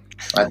engineers.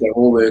 Right? They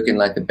all work in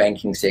like the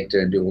banking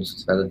sector and do all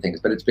sorts of other things.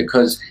 But it's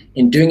because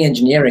in doing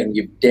engineering,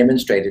 you've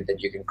demonstrated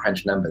that you can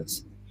crunch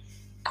numbers.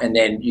 And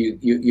then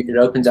it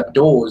opens up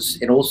doors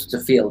in all sorts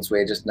of fields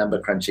where just number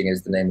crunching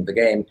is the name of the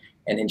game.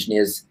 And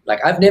engineers,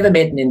 like, I've never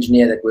met an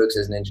engineer that works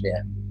as an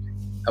engineer.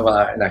 Well,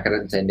 and I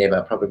couldn't say never,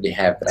 I probably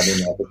have, but I mean,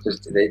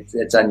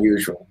 it's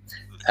unusual.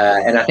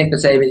 And I think the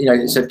same, you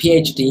know, so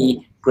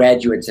PhD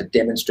graduates have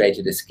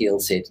demonstrated a skill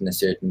set in a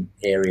certain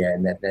area,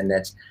 and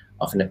that's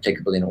often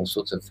applicable in all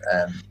sorts of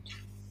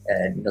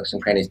nooks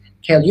and crannies.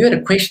 Kale, you had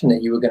a question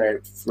that you were going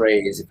to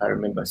phrase, if I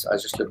remember, so I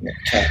was just looking at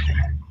the chat.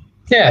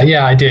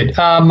 Yeah, I did.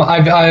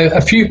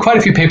 Quite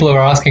a few people are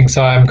asking,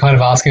 so I'm kind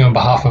of asking on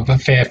behalf of a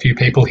fair few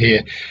people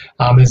here.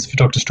 This is for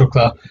Dr.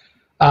 Stuckler.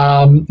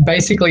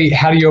 Basically,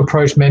 how do you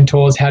approach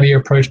mentors? How do you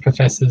approach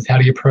professors? How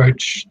do you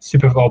approach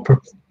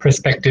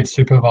prospective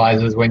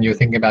supervisors when you're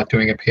thinking about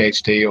doing a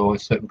PhD or a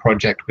certain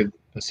project with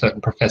a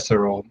certain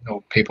professor or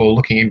people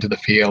looking into the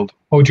field?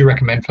 What would you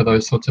recommend for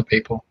those sorts of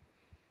people?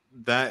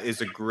 That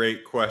is a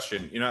great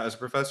question. You know, as a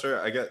professor,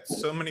 I get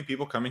so many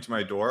people coming to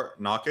my door,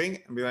 knocking,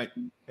 and be like,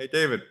 "Hey,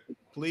 David,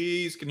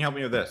 please, can you help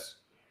me with this?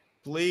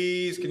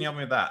 Please, can you help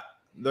me with that?"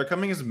 They're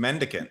coming as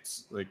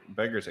mendicants, like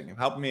beggars, saying,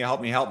 "Help me,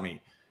 help me, help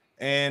me."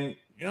 And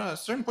you know, at a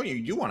certain point,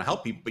 you do want to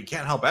help people, but you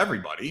can't help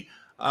everybody.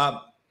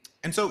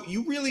 And so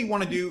you really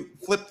want to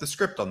flip the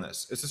script on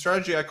this. It's a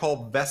strategy I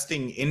call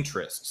vesting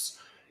interests.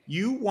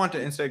 You want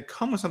to instead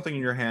come with something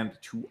in your hand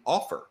to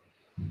offer,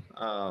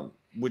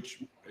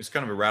 which is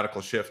kind of a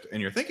radical shift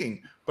in your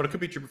thinking, but it could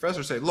be to your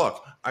professor, say,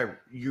 "Look,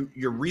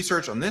 your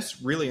research on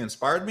this really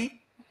inspired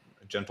me."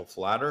 A gentle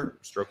flatter,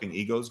 stroking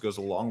egos goes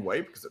a long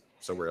way because it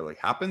so rarely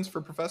happens for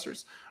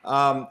professors.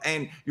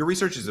 And your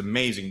research is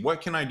amazing.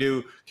 What can I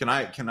do? Can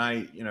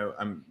I, you know,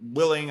 I'm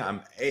willing,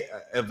 I'm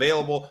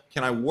available.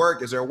 Can I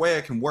work? Is there a way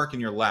I can work in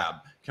your lab?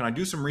 Can I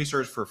do some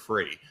research for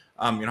free?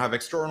 You know, I have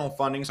external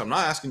funding, so I'm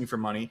not asking you for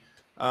money.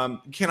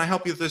 Can I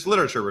help you with this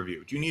literature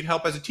review? Do you need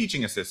help as a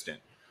teaching assistant?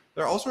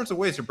 There are all sorts of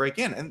ways to break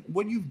in. And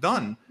what you've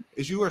done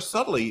is you are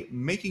subtly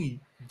making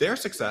their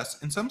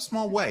success in some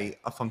small way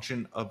a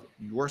function of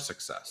your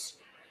success.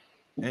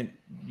 And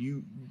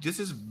this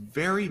is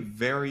very,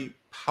 very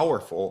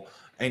powerful.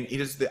 And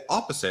it is the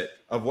opposite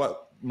of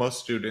what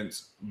most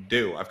students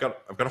do. I've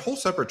got a whole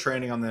separate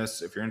training on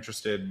this. If you're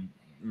interested,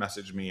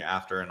 message me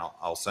after and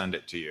I'll send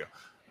it to you.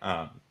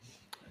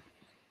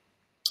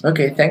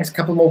 Okay, thanks. A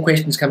couple more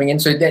questions coming in.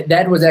 So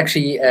that was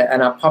actually,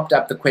 and I popped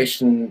up the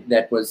question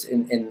that was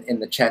in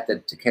the chat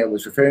that Kale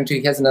was referring to.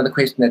 Here's another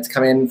question that's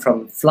come in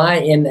from Fly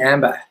in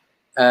Amber.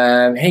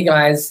 Hey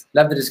guys,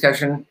 love the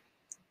discussion.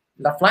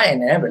 Fly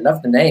in Amber,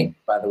 love the name,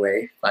 by the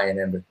way. Fly in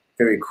Amber,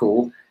 very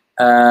cool.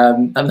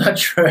 I'm not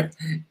sure if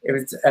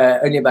it's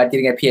only about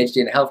getting a PhD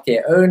in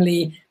healthcare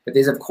only, but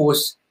there's of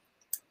course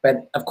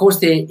there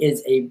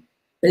is a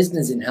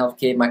business in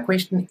healthcare. My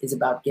question is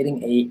about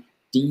getting a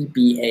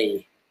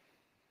DBA.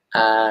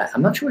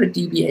 I'm not sure what a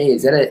DBA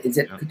is.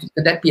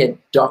 Could that be a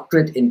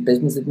doctorate in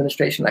business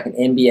administration, like an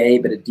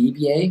MBA but a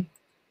DBA?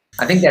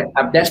 I think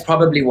that's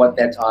probably what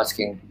that's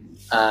asking.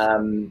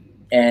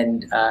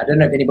 And I don't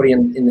know if anybody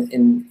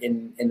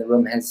in the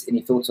room has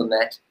any thoughts on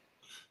that.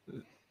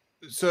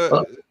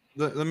 So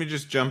let me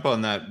just jump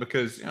on that,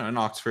 because in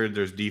Oxford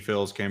there's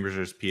DPhils, Cambridge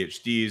there's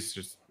PhDs,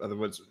 there's other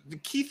ones. The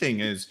key thing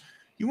is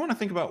you want to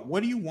think about,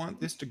 what do you want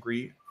this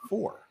degree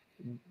for?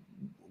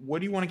 What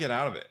do you want to get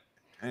out of it?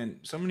 And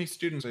so many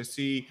students I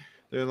see,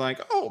 they're like,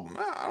 oh,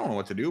 I don't know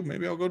what to do.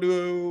 Maybe I'll go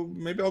do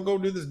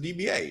this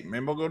DBA.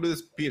 Maybe I'll go do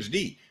this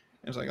PhD.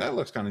 And it's like, that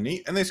looks kind of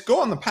neat. And they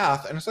go on the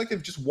path, and it's like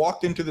they've just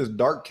walked into this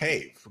dark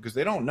cave because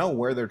they don't know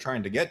where they're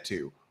trying to get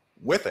to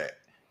with it.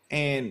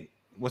 And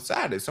what's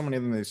sad is so many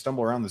of them, they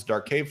stumble around this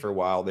dark cave for a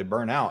while, they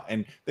burn out,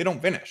 and they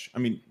don't finish. I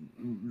mean,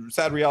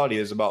 sad reality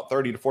is about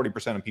 30 to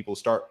 40% of people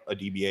start a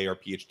DBA or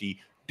PhD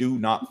do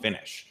not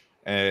finish.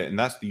 And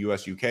that's the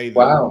US, UK.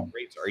 Wow. The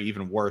rates are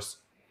even worse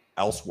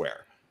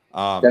elsewhere.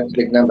 That's a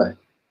big number.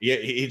 Yeah,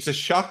 it's a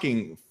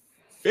shocking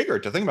figure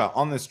to think about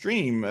on the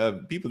stream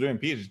of people doing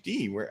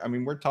PhD.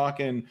 We're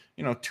talking,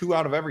 2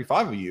 out of every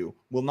 5 of you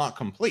will not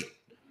complete.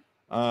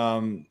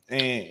 And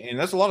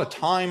that's a lot of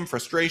time,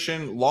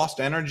 frustration, lost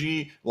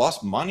energy,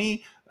 lost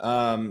money.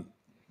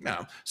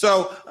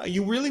 So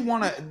you really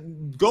want to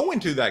go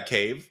into that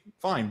cave,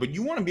 fine, but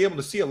you want to be able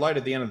to see a light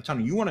at the end of the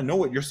tunnel. You want to know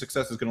what your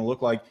success is going to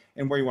look like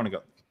and where you want to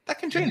go. That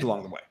can change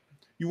along the way.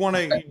 You want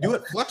to do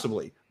it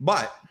flexibly,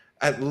 but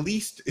at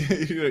least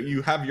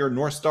you have your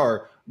North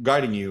Star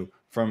guiding you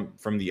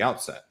from the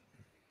outset.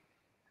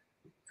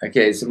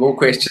 Okay, some more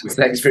questions.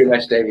 Thanks very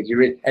much,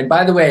 David. And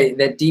by the way,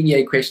 that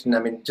DBA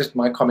question, just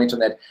my comment on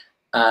that.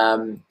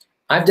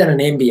 I've done an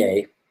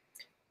MBA,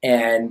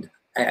 and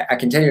I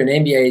can tell you an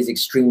MBA is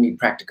extremely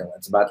practical.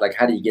 It's about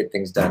how do you get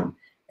things done.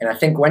 And I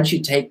think once you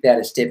take that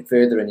a step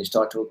further and you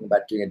start talking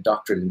about doing a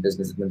doctorate in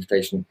business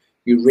administration,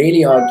 you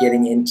really are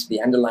getting into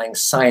the underlying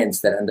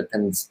science that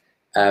underpins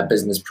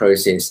business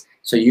process.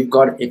 So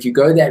if you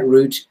go that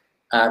route,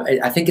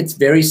 I think it's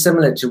very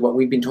similar to what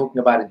we've been talking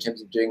about in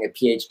terms of doing a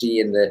PhD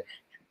in the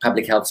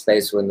public health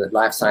space or in the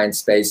life science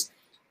space.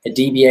 A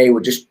DBA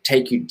would just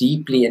take you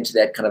deeply into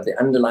that kind of the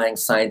underlying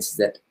sciences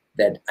that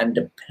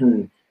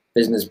underpin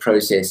business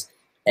process.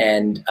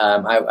 And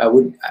I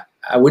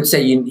would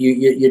say you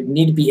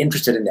need to be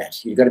interested in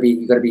that. You've got to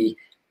be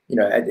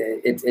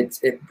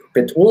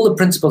but all the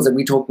principles that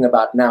we're talking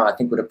about now, I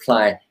think would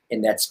apply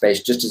in that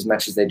space just as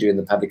much as they do in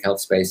the public health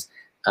space.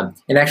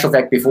 In actual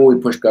fact, before we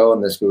push go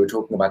on this, we were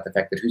talking about the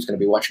fact that who's going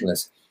to be watching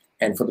this.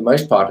 And for the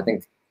most part, I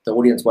think the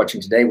audience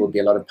watching today will be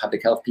a lot of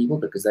public health people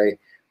because they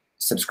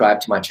subscribe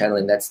to my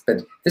channel,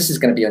 but this is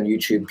going to be on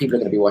YouTube. People are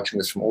going to be watching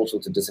this from all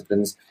sorts of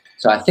disciplines.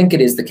 So I think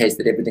it is the case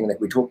that everything that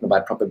we're talking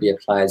about probably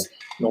applies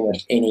in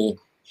almost any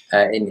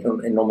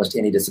in almost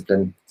any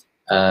discipline,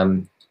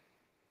 in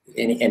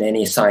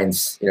any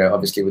science,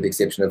 obviously with the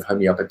exception of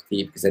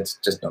homeopathy, because that's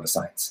just not a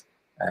science,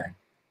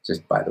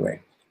 just by the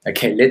way.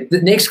 Okay,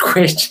 the next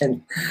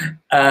question.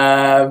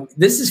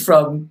 This is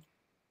from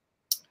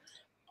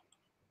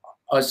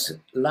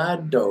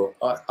Osvaldo.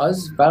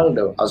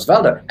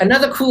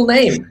 Another cool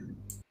name.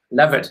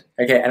 Love it.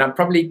 Okay, and I'm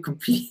probably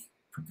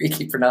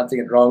completely pronouncing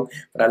it wrong,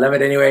 but I love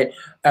it anyway.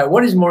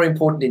 What is more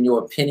important in your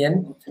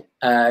opinion,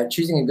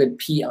 choosing a good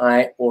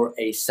PI or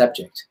a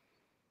subject?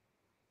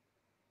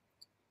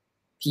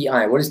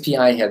 PI. What is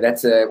PI here?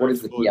 That's what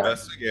is the PI?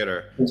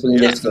 Investigator.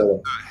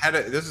 Investigator.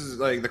 This is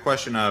like the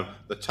question of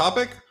the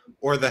topic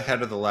or the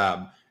head of the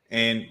lab,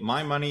 and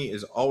my money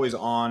is always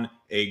on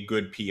a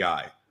good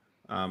PI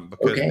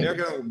because they're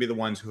going to be the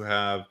ones who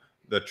have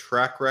the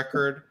track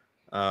record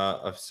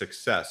of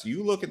success.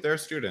 You look at their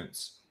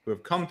students who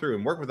have come through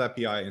and worked with that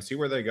PI and see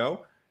where they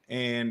go,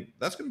 and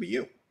that's going to be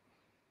you.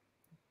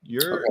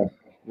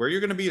 Where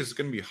you're going to be is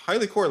going to be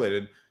highly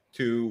correlated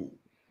to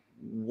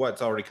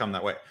what's already come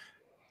that way.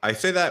 I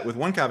say that with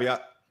one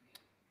caveat: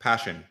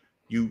 passion.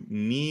 You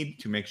need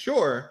to make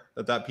sure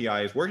that that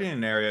PI is working in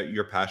an area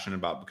you're passionate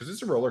about, because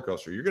it's a roller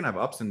coaster. You're going to have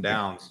ups and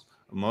downs,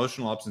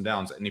 emotional ups and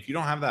downs. And if you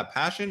don't have that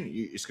passion,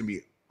 it's going to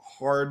be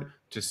hard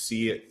to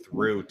see it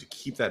through, to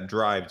keep that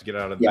drive to get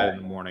out of bed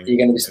in the morning. You're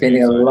going to be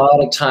spending a lot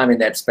of time in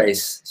that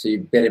space, so you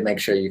better make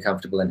sure you're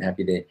comfortable and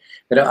happy there.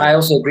 But I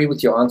also agree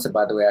with your answer,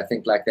 by the way. I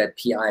think like that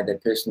PI,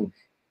 that person,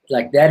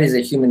 like that is a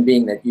human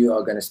being that you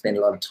are going to spend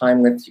a lot of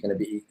time with. You're going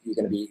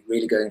to be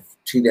really going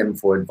to them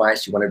for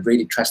advice. You want to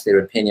really trust their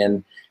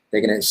opinion.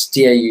 They're going to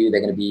steer you.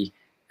 They're going to be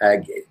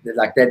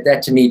like that.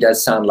 That to me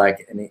does sound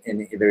like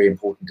a very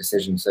important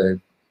decision. So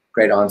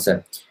great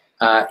answer.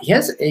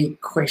 Here's a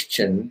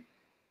question.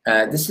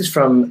 This is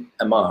from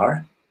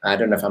Amar. I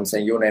don't know if I'm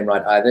saying your name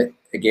right either.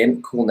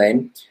 Again, cool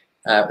name.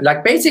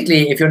 Like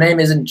basically, if your name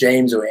isn't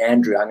James or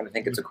Andrew, I'm going to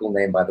think it's a cool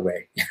name, by the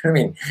way. You know what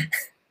I mean?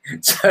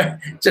 So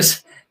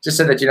just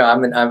so that you know,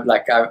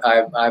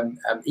 I'm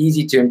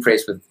easy to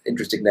impress with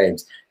interesting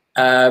names.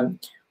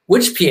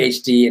 Which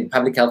PhD in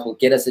public health will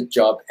get us a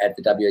job at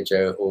the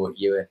WHO or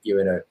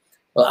UNO?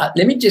 Well,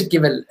 let me just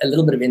give a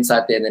little bit of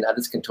insight there, and then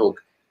others can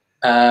talk.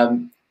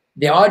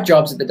 There are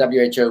jobs at the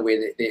WHO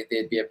where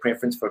there'd be a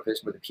preference for a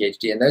person with a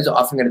PhD, and those are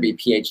often going to be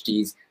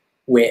PhDs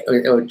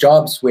or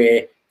jobs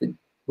where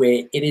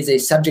it is a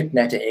subject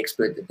matter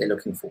expert that they're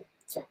looking for.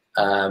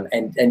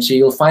 And so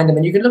you'll find them,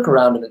 and you can look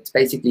around, and it's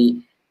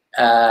basically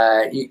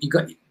you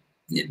got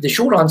the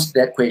short answer to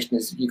that question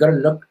is you got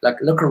to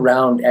look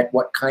around at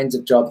what kinds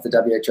of jobs the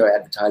WHO are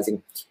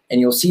advertising,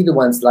 and you'll see the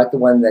ones like the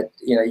one that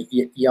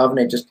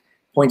Yavne just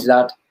pointed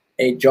out,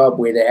 a job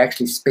where they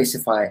actually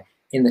specify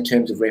in the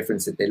terms of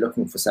reference that they're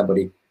looking for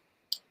somebody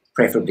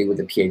preferably with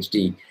a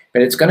PhD.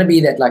 But it's going to be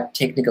that like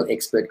technical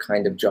expert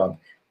kind of job.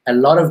 A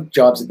lot of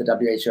jobs at the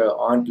WHO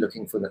aren't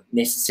looking for the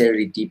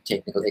necessarily deep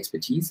technical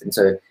expertise, and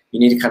so you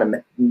need to kind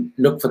of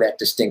look for that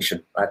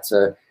distinction, right?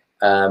 So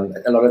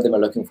a lot of them are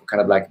looking for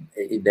kind of like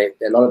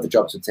a lot of the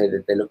jobs would say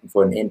that they're looking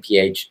for an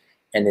MPH,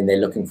 and then they're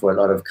looking for a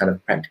lot of kind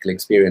of practical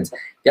experience.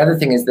 The other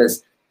thing is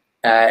this: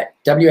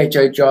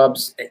 WHO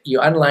jobs,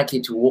 you're unlikely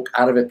to walk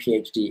out of a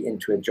PhD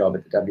into a job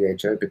at the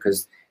WHO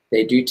because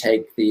they do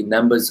take the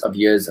numbers of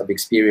years of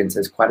experience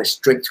as quite a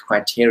strict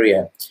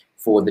criteria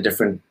for the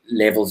different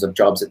levels of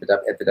jobs at the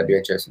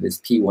WHO. So there's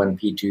P1,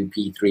 P2,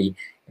 P3.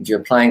 If you're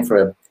applying for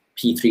a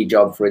P3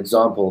 job, for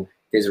example,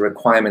 there's a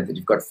requirement that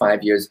you've got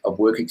 5 years of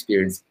work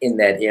experience in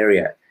that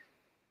area.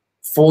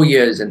 4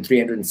 years and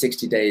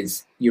 360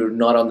 days, you're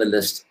not on the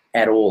list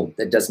at all.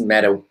 That doesn't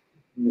matter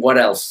what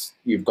else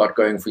you've got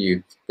going for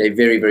you. They're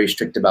very, very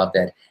strict about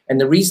that. And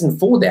the reason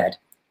for that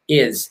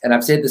is, and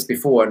I've said this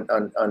before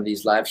on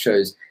these live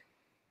shows,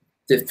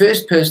 the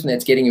first person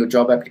that's getting your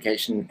job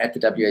application at the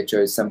WHO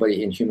is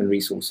somebody in human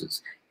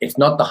resources. It's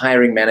not the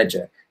hiring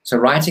manager. So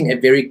writing a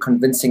very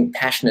convincing,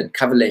 passionate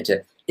cover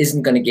letter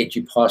isn't going to get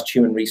you past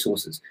human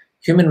resources.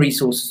 Human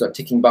resources are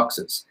ticking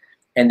boxes,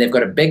 and they've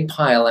got a big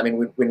pile. I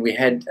mean, when we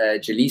had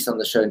Jaleese on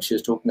the show, and she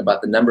was talking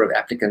about the number of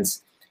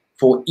applicants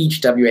for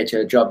each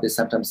WHO job, there's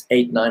sometimes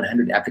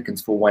 800-900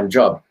 applicants for one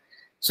job.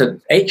 So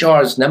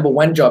HR's number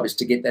one job is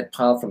to get that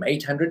pile from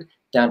 800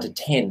 down to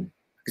 10,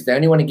 because they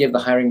only want to give the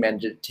hiring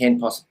manager 10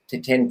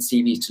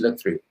 CVs to look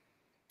through.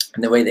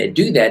 And the way they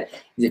do that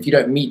is if you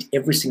don't meet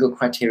every single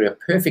criteria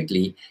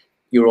perfectly,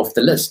 you're off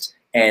the list.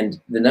 And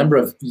the number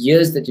of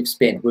years that you've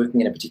spent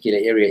working in a particular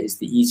area is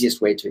the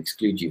easiest way to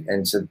exclude you.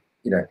 And so,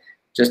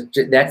 just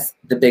that's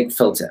the big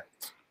filter,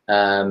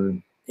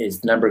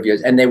 is the number of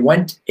years. And they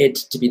want it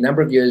to be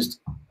number of years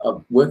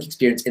of work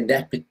experience in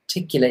that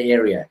particular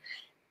area.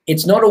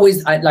 It's not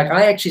always,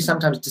 I actually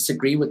sometimes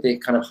disagree with the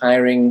kind of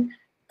hiring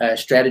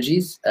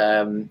strategies,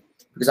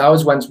 because I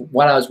was once,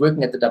 while I was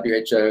working at the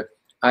WHO,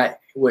 I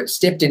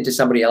stepped into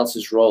somebody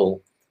else's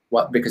role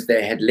because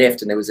they had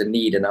left and there was a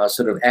need, and I was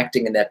sort of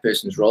acting in that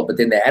person's role, but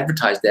then they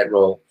advertised that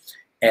role.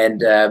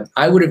 And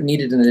I would have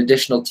needed an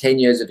additional 10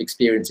 years of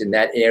experience in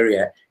that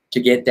area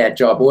to get that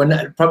job, or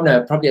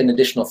probably an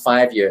additional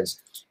 5 years.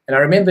 And I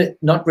remember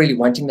not really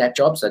wanting that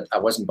job, so I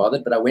wasn't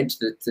bothered, but I went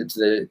to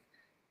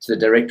the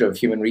director of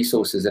human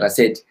resources, and I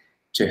said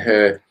to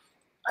her,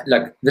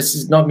 like, this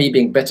is not me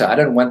being bitter, I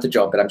don't want the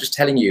job, but I'm just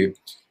telling you,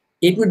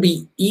 it would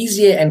be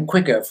easier and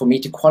quicker for me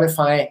to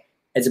qualify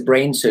as a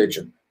brain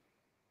surgeon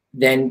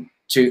than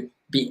to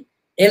be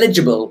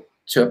eligible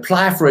to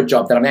apply for a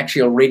job that I'm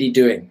actually already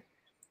doing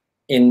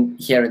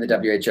here in the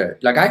WHO.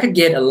 Like, I could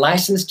get a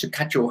license to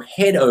cut your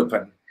head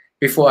open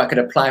before I could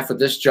apply for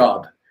this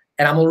job,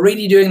 and I'm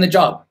already doing the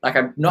job. Like,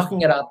 I'm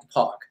knocking it out the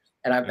park,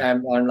 and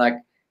I'm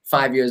like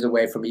 5 years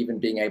away from even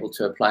being able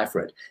to apply for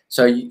it.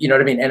 So you know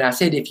what I mean? And I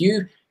said, if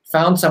you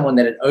found someone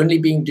that had only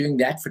been doing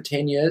that for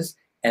 10 years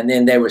and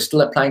then they were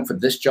still applying for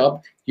this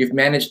job, you've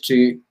managed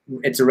to,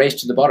 it's a race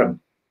to the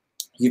bottom.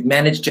 You've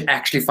managed to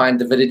actually find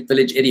the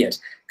village idiot.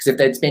 Because if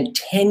they'd spent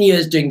 10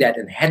 years doing that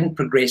and hadn't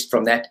progressed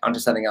from that onto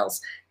something else,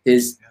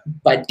 there's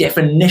by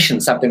definition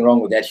something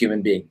wrong with that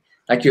human being.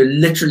 Like, you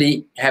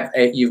literally have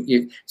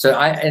so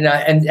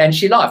and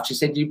she laughed. She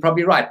said, you're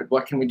probably right, but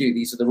what can we do?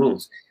 These are the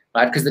rules,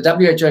 right? Because the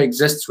WHO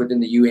exists within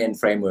the UN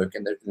framework,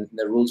 and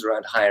the rules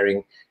around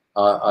hiring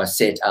are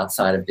set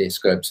outside of their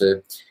scope.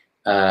 So,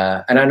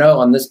 and I know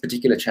on this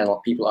particular channel,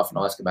 people often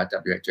ask about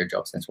WHO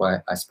jobs. That's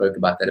why I spoke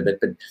about that a bit.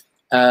 But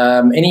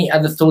any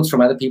other thoughts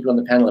from other people on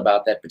the panel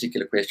about that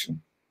particular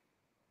question?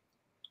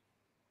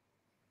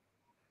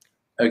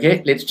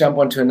 Okay, let's jump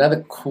on to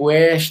another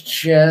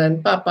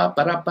question.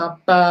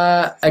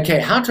 Okay,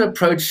 how to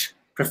approach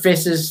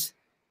professors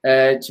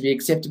to be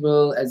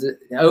acceptable as a...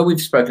 Oh, we've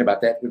spoken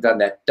about that. We've done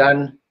that.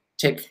 Done.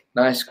 Tick.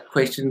 Nice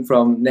question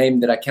from name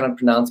that I cannot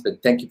pronounce,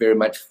 but thank you very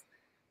much.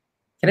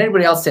 Can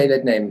anybody else say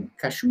that name?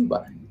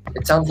 Kashuba.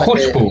 It sounds like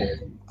Khushbu.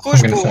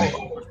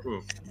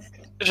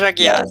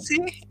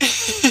 Ragyasi.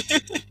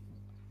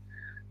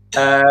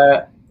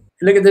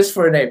 Look at this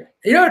for a name.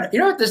 You know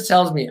what this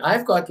tells me?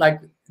 I've got like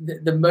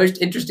the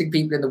most interesting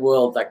people in the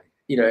world, like,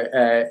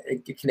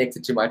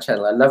 connected to my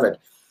channel. I love it.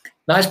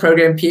 Nice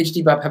program.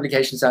 PhD by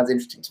publication sounds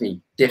interesting to me.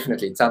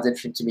 Definitely. It sounds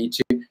interesting to me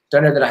too.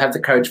 Don't know that I have the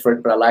courage for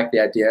it, but I like the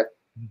idea.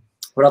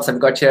 What else have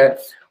we got here?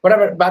 What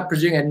about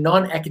pursuing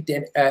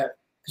non-academic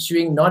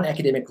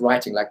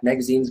writing, like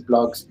magazines,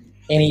 blogs?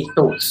 Any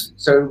thoughts?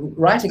 So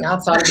writing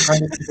outside of the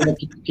context of a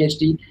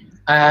PhD.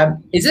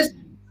 Is this,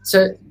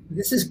 so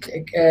this is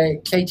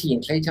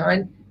Claytine.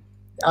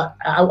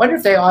 I wonder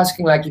if they're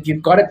asking, like, if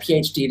you've got a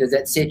PhD, does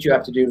that set you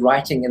up to do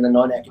writing in the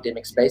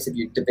non-academic space if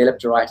you've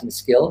developed a writing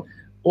skill?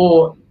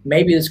 Or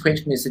maybe this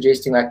question is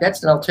suggesting, like,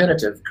 that's an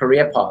alternative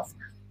career path,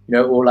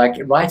 or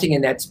like writing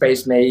in that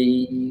space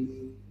may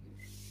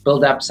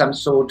build up some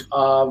sort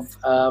of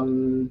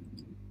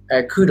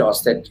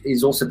kudos that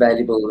is also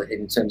valuable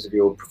in terms of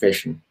your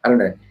profession. I don't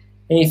know.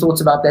 Any thoughts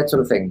about that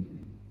sort of thing?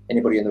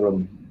 Anybody in the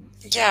room?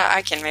 Yeah,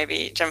 I can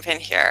maybe jump in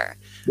here.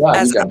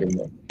 Yeah, you jump in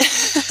there.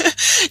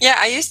 Yeah,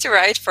 I used to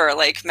write for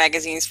like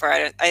magazines for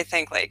I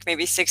think like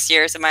maybe 6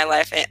 years of my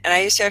life, and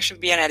I used to actually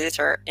be an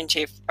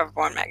editor-in-chief of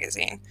one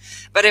magazine,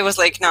 but it was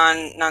like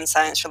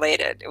non-science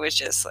related. It was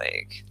just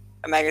like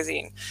a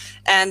magazine,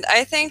 and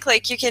I think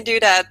like you can do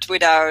that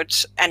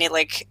without any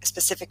like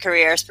specific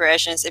career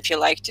aspirations if you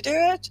like to do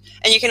it,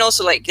 and you can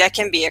also like that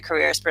can be a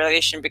career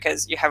aspiration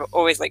because you have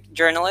always like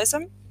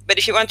journalism. But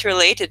if you want to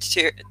relate it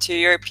to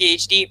your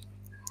PhD,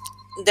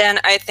 then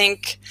I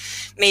think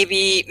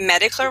maybe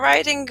medical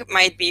writing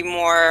might be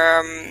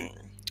more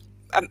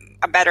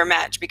a better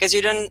match, because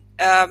you don't.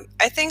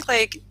 I think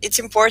like it's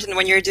important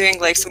when you're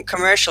doing like some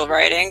commercial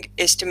writing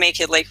is to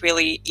make it like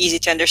really easy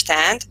to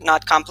understand,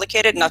 not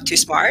complicated, not too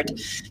smart,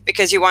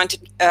 because you want to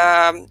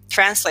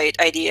translate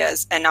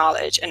ideas and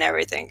knowledge and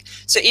everything.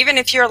 So even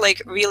if you're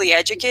like really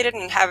educated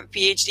and have a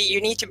PhD, you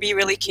need to be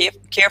really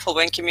careful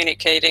when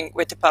communicating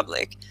with the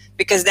public,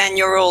 because then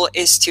your role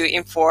is to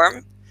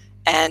inform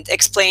and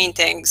explain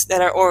things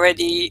that are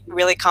already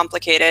really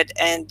complicated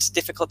and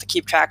difficult to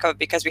keep track of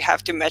because we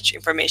have too much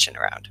information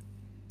around.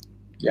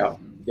 Yeah.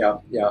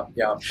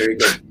 Very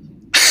good.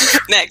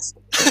 Next.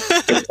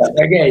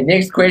 Okay,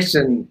 next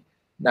question.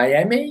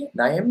 Naim?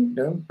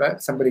 No,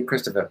 somebody,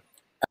 Christopher.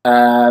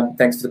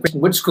 Thanks for the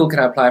question. Which school can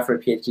I apply for a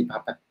PhD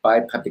by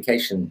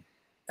publication?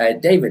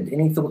 David,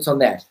 any thoughts on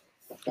that?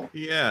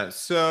 Yeah,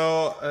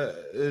 so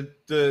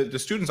the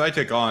students I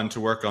take on to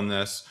work on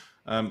this,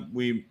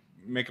 we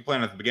make a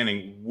plan at the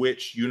beginning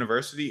which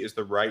university is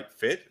the right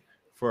fit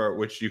for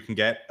which you can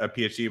get a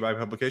PhD by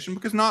publication,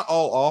 because not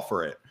all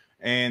offer it.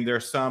 And there are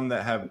some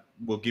that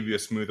will give you a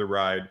smoother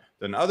ride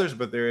than others,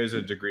 but there is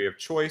a degree of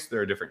choice. There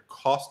are different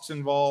costs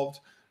involved,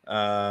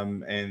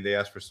 and they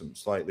ask for some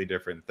slightly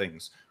different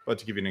things. But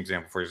to give you an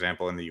example, for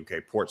example, in the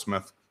UK,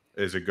 Portsmouth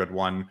is a good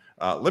one.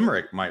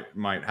 Limerick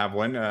might have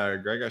one.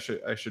 Greg,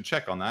 I should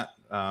check on that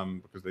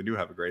because they do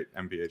have a great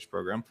MPH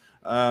program.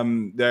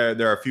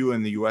 There are a few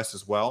in the US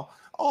as well.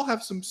 All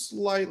have some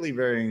slightly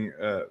varying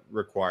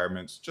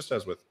requirements, just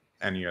as with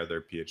any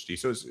other PhD.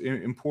 So it's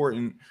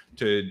important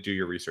to do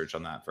your research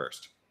on that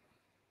first.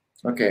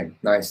 Okay,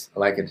 nice. I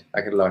like it. I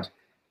like it a lot.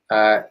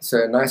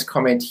 So a nice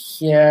comment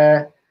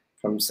here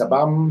from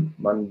Sabam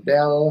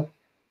Mondel.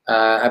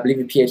 I believe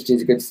a PhD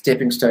is a good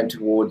stepping stone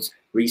towards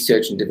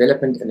research and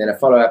development. And then a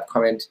follow-up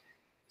comment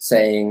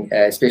saying,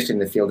 especially in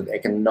the field of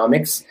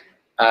economics.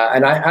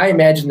 And I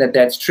imagine that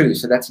that's true.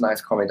 So that's a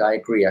nice comment. I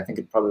agree. I think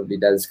it probably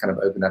does kind of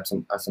open up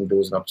some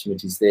doors and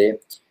opportunities there.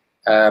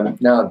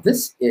 Now,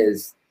 this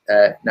is,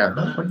 now,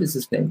 what is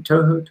his name?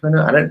 Tono?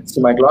 I don't see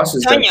my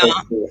glasses. Tonya.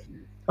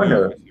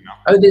 Tono.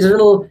 Oh, there's a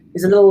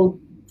little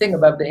thing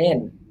above the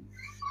N.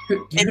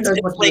 It's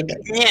like,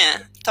 yeah,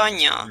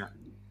 Tonya.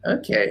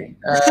 Okay.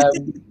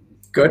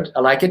 Good.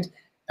 I like it.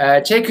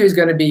 Check who's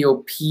going to be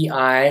your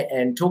PI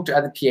and talk to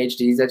other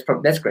PhDs. That's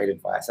great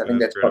advice. I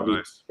think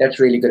that's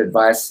really good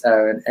advice,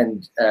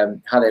 and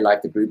how they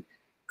like the group.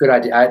 Good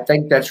idea. I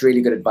think that's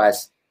really good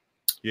advice.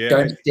 Yeah.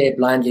 Don't stare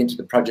blindly into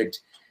the project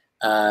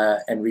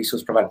and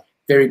resource provider.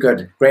 Very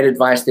good. Great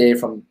advice there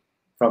from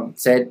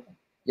said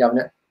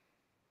Yavna.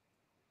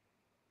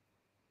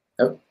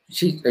 Oh,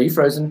 are you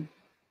frozen?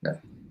 No.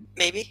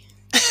 Maybe.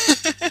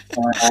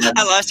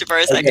 I lost you for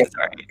a second.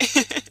 Sorry.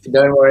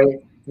 Don't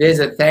worry. There's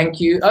a thank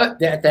you. Oh,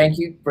 yeah, thank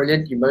you.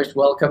 Brilliant. You're most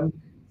welcome.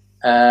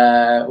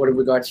 What have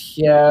we got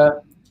here?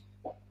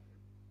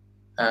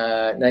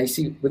 Now you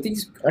see with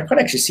these, I can't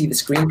actually see the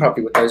screen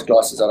properly with those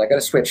glasses on. I got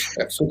to switch.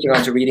 I'm switching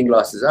on to reading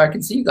glasses. Oh, I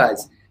can see you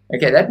guys.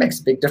 Okay, that makes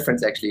a big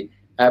difference actually.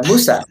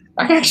 Musa,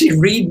 I can actually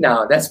read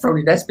now. That's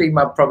been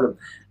my problem.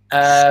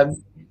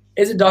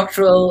 Is a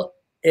doctoral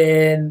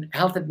in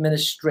health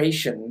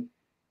administration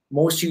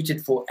more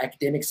suited for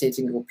academic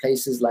settings or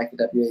places like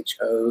the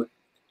WHO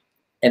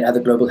and other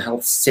global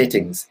health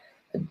settings?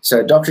 So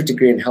a doctorate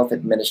degree in health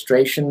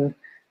administration.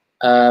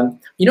 I'm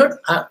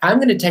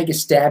going to take a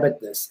stab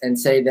at this and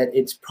say that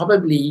it's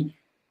probably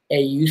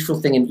a useful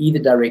thing in either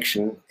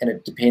direction, and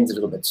it depends a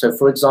little bit. So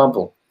for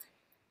example,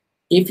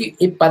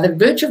 if by the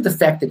virtue of the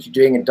fact that you're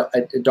doing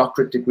a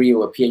doctorate degree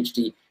or a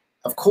PhD,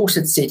 of course,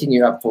 it's setting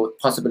you up for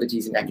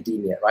possibilities in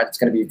academia, right? It's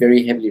going to be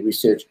very heavily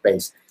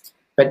research-based.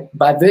 But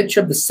by virtue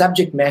of the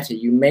subject matter,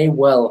 you may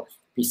well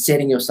be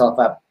setting yourself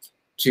up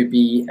to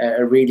be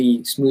a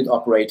really smooth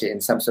operator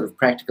in some sort of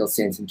practical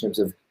sense, in terms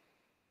of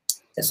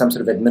some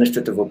sort of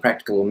administrative or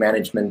practical or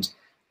management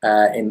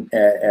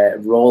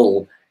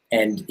role.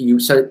 And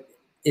so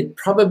it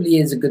probably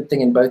is a good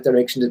thing in both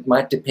directions. It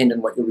might depend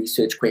on what your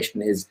research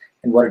question is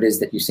and what it is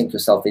that you sink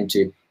yourself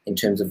into in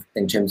terms of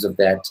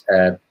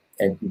that,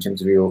 in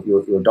terms of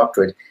your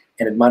doctorate.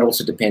 And it might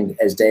also depend,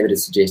 as David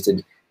has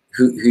suggested,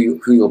 who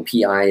your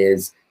PI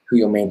is, who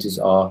your mentors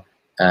are,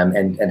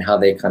 and how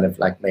they kind of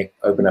like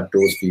open up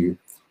doors for you.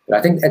 But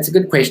I think that's a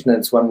good question, and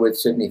it's one worth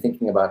certainly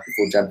thinking about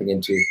before jumping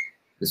into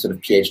the sort of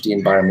PhD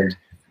environment.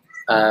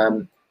 I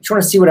just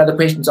want to see what other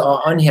questions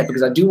are on here,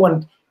 because I do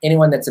want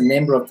anyone that's a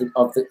member of the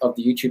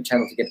YouTube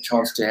channel to get a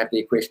chance to have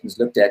their questions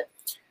looked at.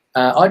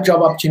 Are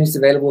job opportunities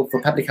available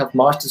for public health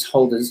master's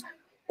holders,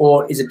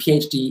 or is a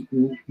PhD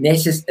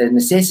a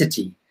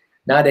necessity?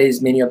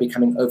 Nowadays, many are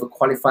becoming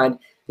overqualified.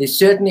 There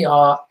certainly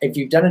are. If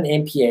you've done an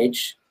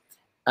MPH,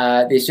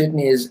 there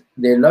certainly is.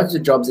 There are lots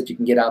of jobs that you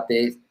can get out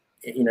there.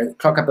 You know,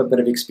 clock up a bit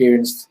of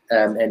experience,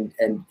 and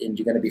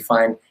you're going to be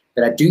fine.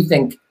 But I do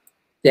think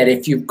that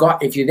if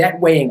you're that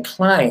way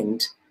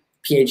inclined,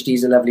 PhD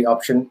is a lovely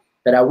option.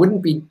 But I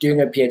wouldn't be doing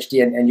a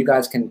PhD, and you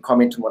guys can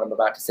comment on what I'm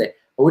about to say.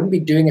 I wouldn't be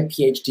doing a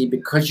PhD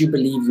because you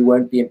believe you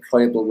won't be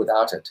employable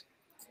without it.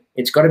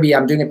 It's got to be,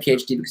 I'm doing a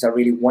PhD because I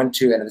really want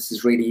to, and this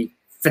is really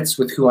fits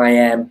with who I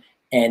am,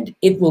 and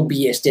it will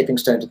be a stepping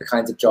stone to the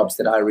kinds of jobs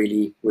that I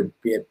really would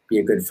be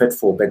a good fit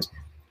for. But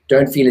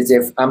don't feel as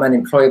if I'm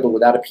unemployable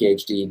without a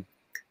PhD.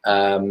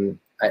 I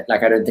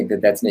don't think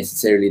that that's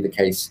necessarily the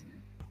case.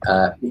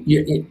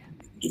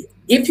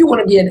 If you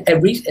want to be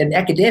an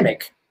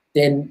academic,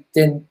 then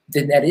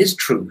that is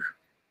true.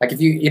 Like, if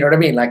you know what I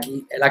mean? Like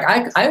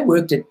I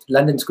worked at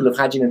London School of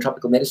Hygiene and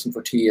Tropical Medicine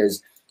for 2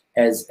 years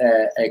as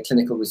a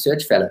clinical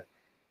research fellow,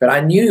 but I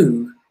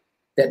knew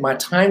that my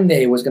time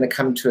there was going to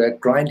come to a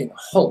grinding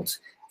halt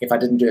if I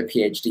didn't do a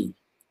PhD.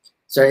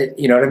 So,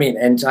 you know what I mean?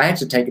 And I had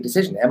to take a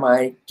decision.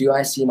 Do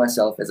I see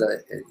myself as a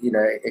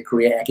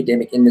career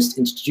academic in this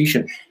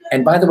institution?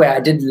 And by the way, I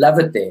did love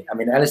it there. I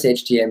mean, Alice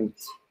HTM,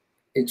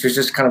 it was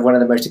just kind of one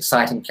of the most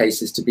exciting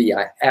places to be.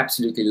 I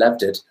absolutely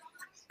loved it.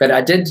 But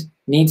I did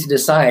need to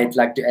decide,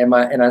 like,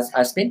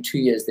 I spent 2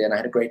 years there and I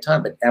had a great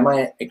time, but am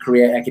I a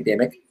career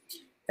academic?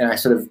 And I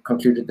sort of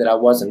concluded that I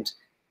wasn't.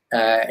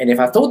 And if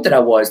I thought that I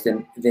was,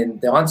 then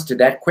the answer to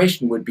that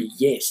question would be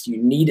yes, you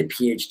need a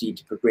PhD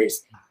to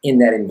progress in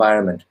that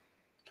environment.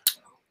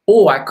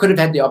 Or I could have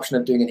had the option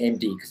of doing an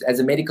MD, because as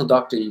a medical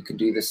doctor, you can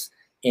do this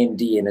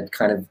MD, and it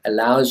kind of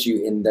allows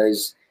you in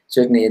those,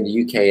 certainly in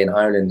the UK and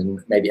Ireland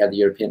and maybe other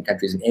European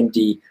countries, an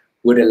MD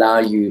would allow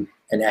you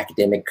an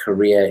academic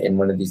career in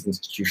one of these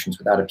institutions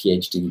without a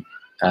PhD.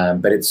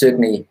 But it's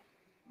certainly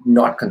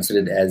not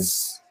considered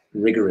as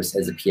rigorous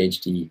as a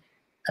PhD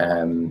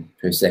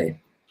per se.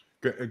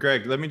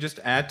 Greg, let me just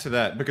add to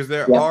that, because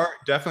there are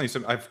definitely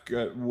some. I've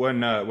got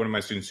one of my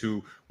students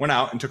who went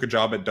out and took a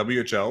job at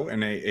WHO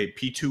in a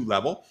P2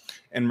 level,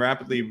 and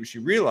rapidly she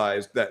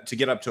realized that to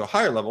get up to a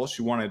higher level,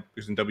 she wanted,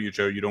 because in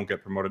WHO you don't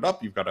get promoted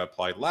up, you've got to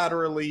apply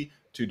laterally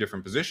to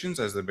different positions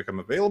as they become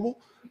available.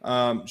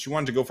 She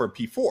wanted to go for a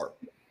P4,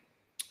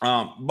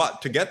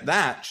 but to get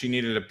that she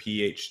needed a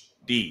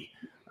PhD.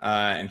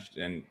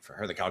 And for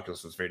her, the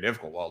calculus was very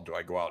difficult. Well, do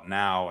I go out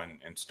now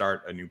and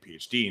start a new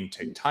PhD and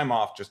take time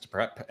off just to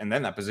prep, and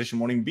then that position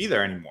won't even be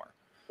there anymore?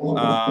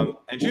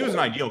 And she was an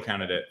ideal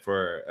candidate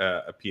for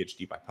a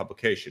PhD by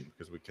publication,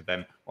 because we could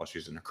then, while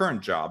she's in her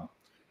current job,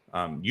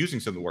 using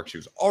some of the work she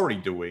was already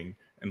doing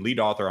and lead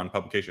author on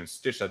publication,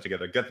 stitch that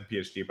together, get the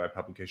PhD by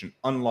publication,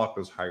 unlock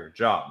those higher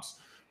jobs.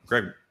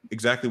 Greg,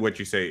 exactly what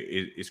you say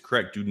is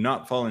correct. Do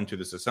not fall into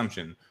this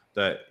assumption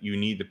that you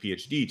need the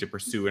PhD to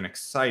pursue an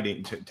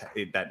exciting,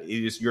 that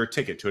it is your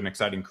ticket to an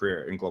exciting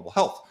career in global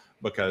health,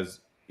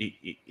 because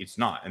it's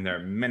not, and there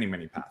are many,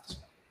 many paths.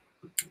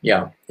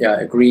 Yeah,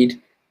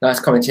 agreed. Nice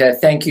comment here.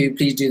 Thank you.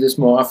 Please do this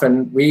more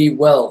often. We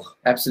will,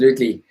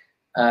 absolutely.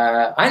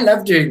 I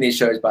love doing these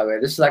shows, by the way.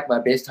 This is like my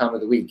best time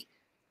of the week.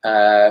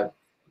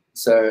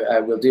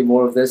 So we'll do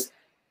more of this.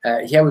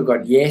 Here we've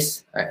got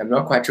yes. I'm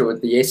not quite sure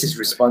what the yes is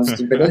response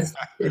to, but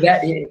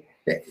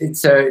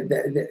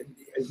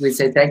we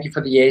say thank you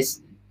for the yes.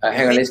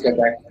 Hang on, let's go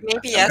back.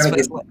 Maybe yes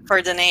was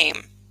for the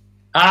name.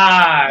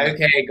 Ah,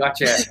 okay,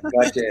 gotcha.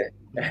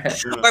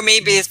 Or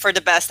maybe it's for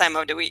the best time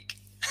of the week.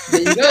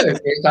 There you go,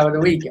 best time of the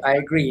week. I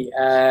agree.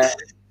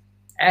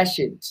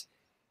 Ashid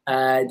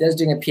does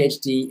doing a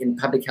PhD in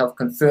public health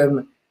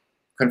confirms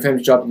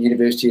job in the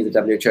University of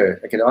the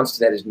WHO. Okay, the answer to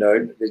that is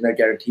no. There's no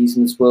guarantees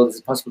in this world. Is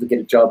it possible to get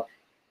a job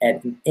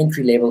at an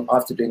entry level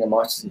after doing a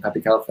master's in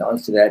public health? The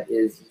answer to that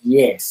is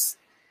yes.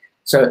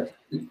 So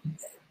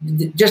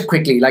just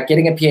quickly, like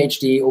getting a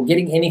PhD or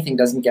getting anything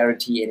doesn't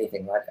guarantee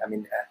anything, right? I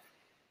mean,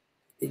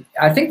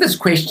 I think this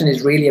question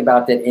is really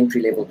about that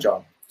entry-level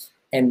job.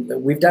 And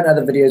we've done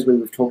other videos where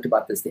we've talked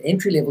about this. The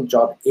entry-level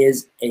job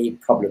is a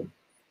problem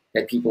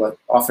that people are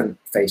often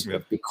faced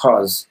with,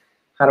 because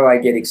how do I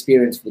get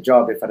experience for the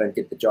job if I don't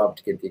get the job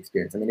to get the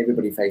experience? I mean,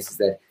 everybody faces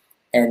that.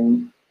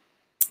 And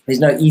there's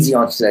no easy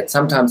answer to that.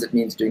 Sometimes it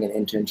means doing an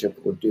internship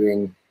or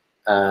doing,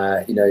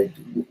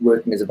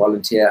 working as a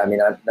volunteer. I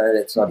mean, I know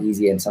that's not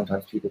easy, and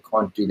sometimes people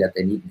can't do that.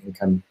 They need an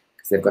income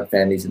because they've got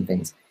families and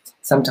things.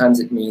 Sometimes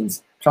it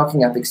means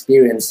clocking up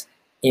experience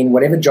in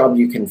whatever job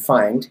you can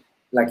find,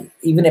 like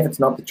even if it's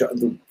not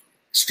the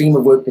stream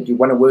of work that you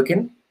want to work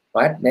in,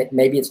 right?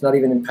 Maybe it's not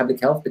even in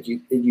public health, but you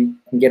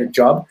can get a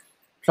job,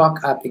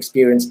 clock up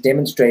experience,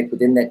 demonstrate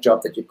within that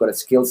job that you've got a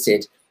skill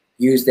set,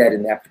 use that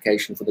in the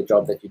application for the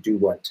job that you do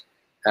want.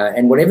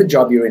 And whatever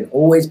job you're in,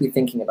 always be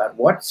thinking about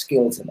what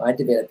skills am I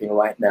developing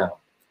right now?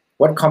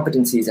 What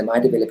competencies am I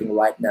developing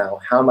right now?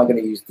 How am I going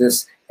to use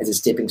this as a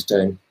stepping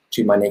stone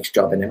to my next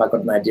job? And have I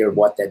got an idea of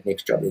what that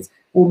next job is?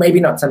 Or maybe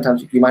not.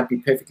 Sometimes you might be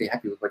perfectly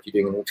happy with what you're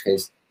doing, in which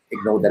case,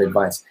 ignore that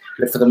advice.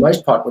 But for the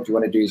most part, what you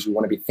want to do is you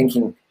want to be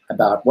thinking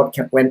about what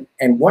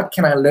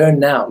can I learn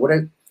now?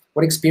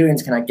 What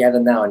experience can I gather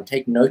now? And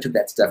take note of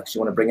that stuff because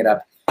you want to bring it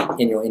up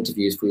in your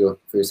interviews for your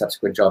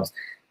subsequent jobs.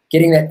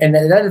 Getting that, and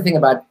the other thing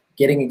about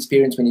getting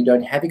experience when you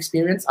don't have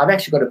experience, I've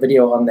actually got a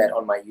video on that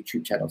on my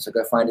YouTube channel, so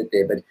go find it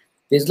there. But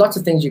there's lots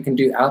of things you can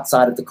do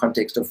outside of the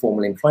context of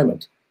formal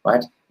employment,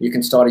 right? You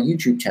can start a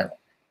YouTube channel.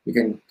 You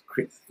can,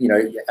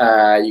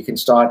 you can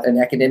start an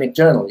academic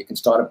journal. You can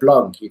start a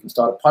blog. You can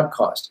start a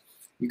podcast.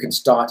 You can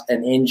start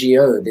an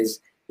NGO.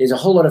 There's a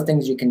whole lot of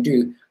things you can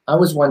do. I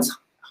was once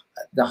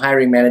the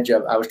hiring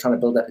manager. I was trying to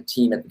build up a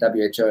team at the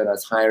WHO, and I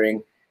was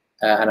hiring,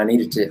 and I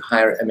needed to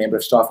hire a member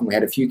of staff, and we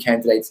had a few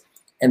candidates.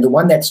 And the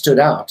one that stood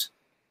out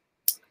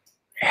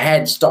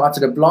had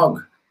started a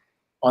blog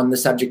on the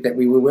subject that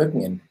we were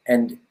working in.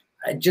 And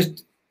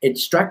it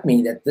struck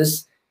me that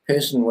this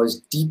person was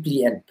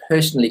deeply and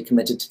personally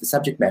committed to the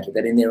subject matter,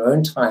 that in their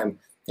own time,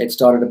 they'd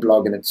started a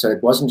blog. And so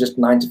it wasn't just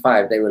 9 to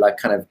 5. They were like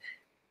kind of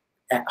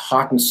at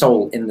heart and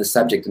soul in the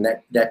subject. And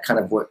that kind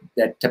of work,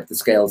 that tipped the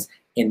scales,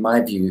 in my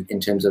view, in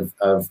terms of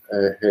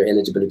her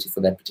eligibility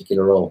for that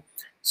particular role.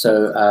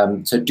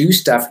 So do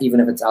stuff even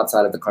if it's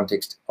outside of the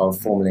context of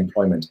formal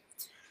employment.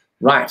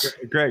 Right.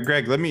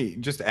 Greg, let me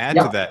just add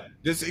to that.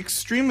 This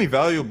extremely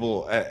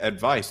valuable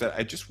advice that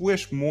I just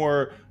wish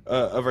more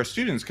of our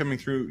students coming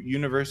through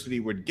university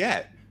would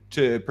get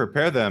to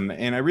prepare them.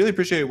 And I really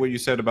appreciate what you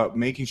said about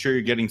making sure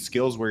you're getting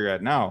skills where you're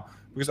at now,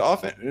 because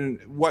often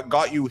what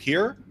got you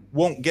here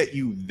won't get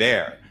you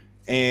there.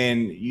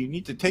 And you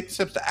need to take the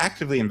steps to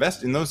actively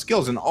invest in those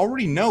skills and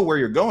already know where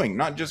you're going,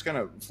 not just kind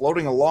of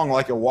floating along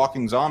like a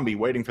walking zombie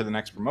waiting for the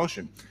next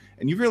promotion.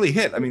 And you've really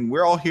hit. I mean,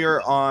 we're all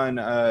here on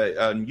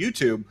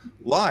YouTube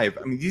live.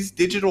 I mean, these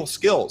digital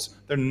skills,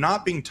 they're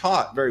not being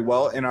taught very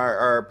well in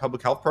our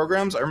public health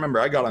programs. I remember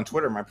I got on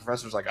Twitter, my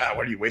professor was like,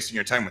 what are you wasting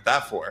your time with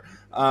that for?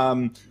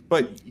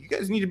 But you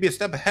guys need to be a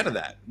step ahead of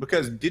that,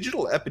 because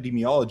digital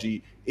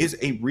epidemiology is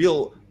a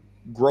real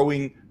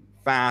growing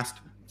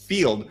fast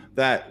field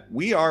that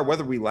we are,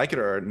 whether we like it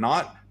or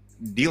not,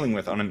 dealing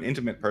with on an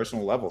intimate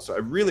personal level. So I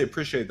really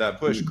appreciate that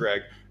push,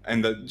 Greg,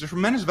 and the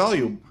tremendous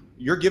value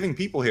you're giving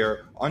people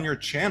here on your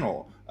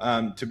channel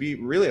to be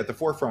really at the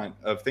forefront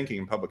of thinking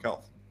in public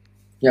health.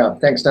 Yeah,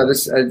 thanks. Now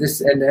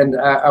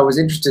I was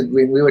interested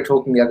when we were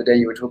talking the other day.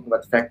 You were talking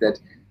about the fact that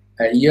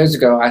years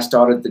ago I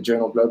started the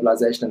journal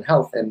Globalization and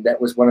Health, and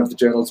that was one of the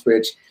journals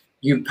which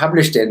you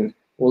published in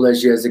all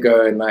those years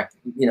ago. And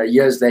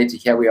years later,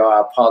 here we are,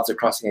 our paths are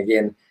crossing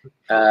again.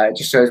 It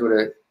just shows what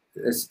a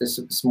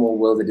small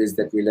world it is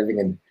that we're living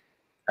in,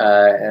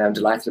 and I'm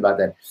delighted about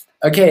that.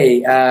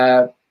 Okay.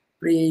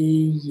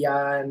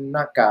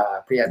 Priyanaka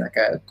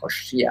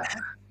Koshia.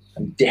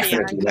 I'm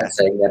definitely not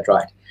saying that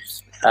right.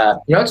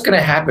 You know what's going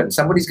to happen?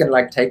 Somebody's going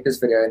to take this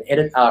video and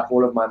edit out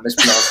all of my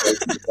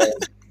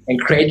mispronunciations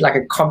and create like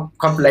a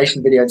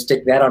compilation video and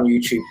stick that on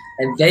YouTube,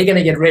 and they're going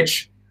to get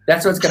rich.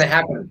 That's what's going to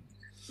happen.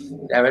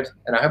 Damn it.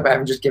 And I hope I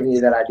haven't just given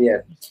you that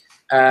idea.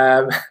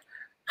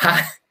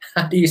 How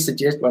do you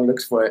suggest one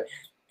looks for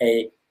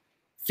a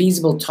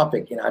feasible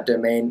topic in our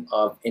domain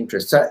of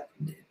interest? So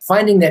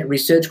finding that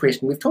research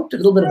question, we've talked a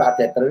little bit about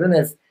that, but I don't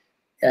know if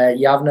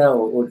Yavna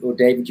or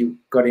David, you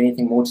got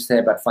anything more to say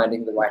about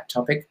finding the right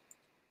topic?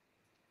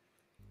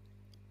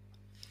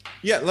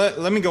 Yeah,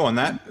 let me go on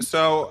that.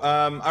 So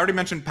I already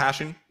mentioned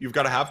passion. You've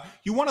got to have.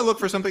 You want to look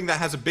for something that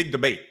has a big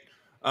debate.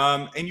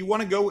 And you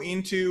want to go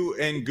into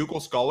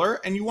Google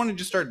Scholar, and you want to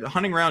just start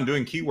hunting around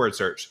doing keyword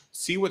search.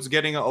 See what's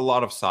getting a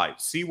lot of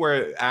sites. See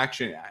where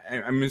action.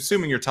 I'm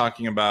assuming you're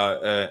talking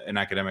about an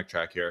academic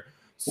track here.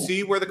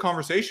 See where the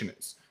conversation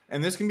is.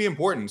 And this can be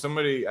important.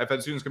 I've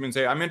had students come in and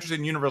say, I'm interested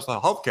in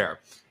universal healthcare.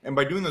 And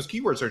by doing those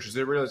keyword searches,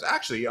 they realize,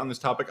 actually, on this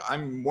topic,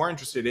 I'm more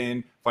interested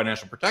in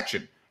financial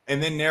protection.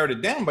 And then narrowed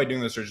it down by doing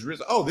those searches.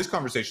 Realize, this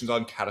conversation's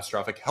on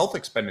catastrophic health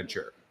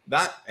expenditure.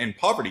 That and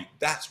poverty,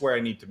 that's where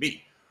I need to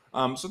be.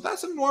 So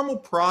that's a normal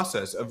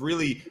process of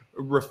really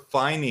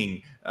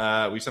refining.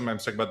 We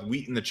sometimes talk about the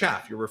wheat and the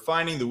chaff. You're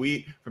refining the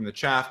wheat from the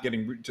chaff,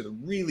 getting to the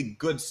really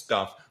good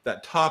stuff,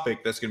 that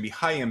topic that's going to be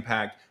high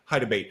impact, high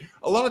debate.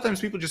 A lot of times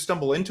people just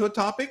stumble into a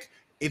topic.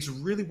 It's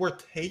really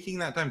worth taking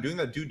that time, doing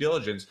that due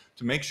diligence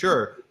to make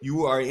sure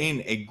you are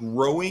in a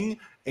growing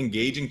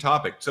engaging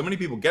topic. So many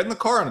people get in the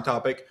car on a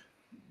topic,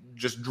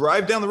 just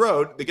drive down the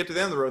road, they get to the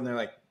end of the road and they're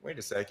like, wait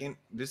a second,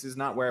 this is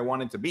not where I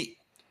wanted to be.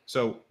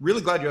 So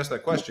really glad you asked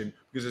that question,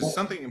 because it's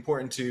something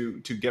important to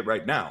get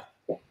right now.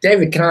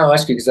 David, can I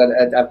ask you, because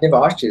I've never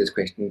asked you this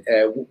question,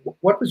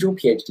 what was your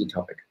PhD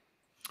topic?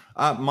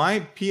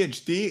 My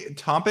PhD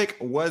topic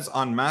was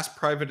on mass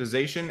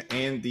privatization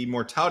and the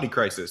mortality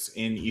crisis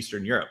in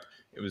Eastern Europe.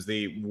 It was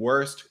the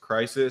worst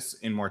crisis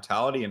in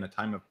mortality in a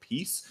time of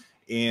peace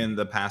in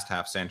the past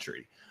half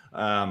century.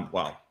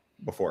 Well,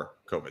 before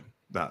COVID,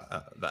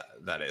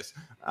 that is.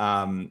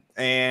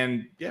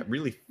 And yeah,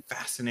 really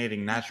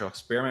fascinating natural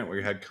experiment where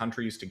you had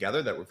countries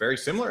together that were very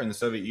similar in the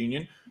Soviet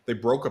Union. They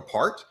broke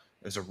apart.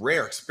 It was a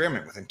rare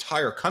experiment with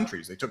entire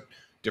countries. They took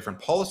different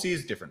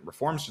policies, different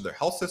reforms to their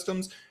health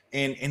systems,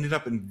 and ended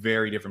up in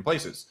very different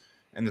places.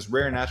 And this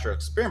rare natural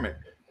experiment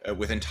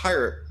with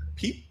entire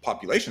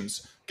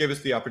populations gave us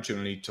the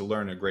opportunity to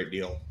learn a great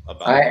deal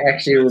about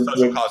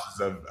social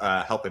causes of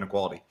health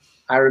inequality.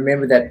 I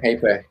remember that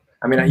paper.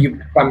 I mean,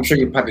 I'm sure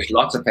you published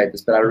lots of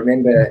papers, but I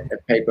remember a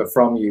paper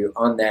from you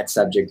on that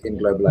subject in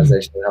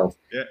globalization of health.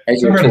 Yeah, I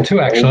read it too,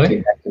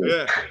 actually.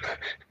 Yeah.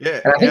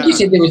 And I think you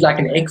said there was like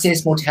an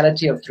excess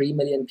mortality of 3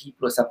 million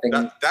people or something.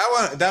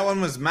 That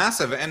one was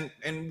massive, and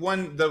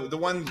the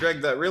one,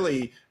 Greg, that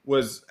really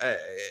was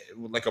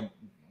like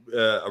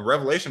a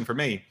revelation for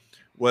me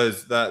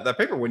was that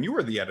paper when you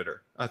were the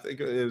editor. I think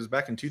it was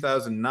back in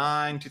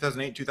 2008,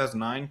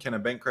 2009. Can a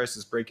bank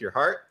crisis break your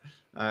heart?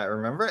 I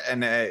remember,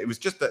 and it was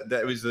just that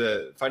it was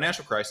the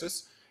financial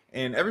crisis,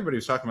 and everybody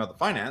was talking about the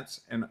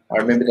finance, and I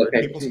remember that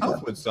people's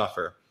health would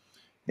suffer.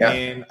 Yeah.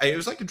 And it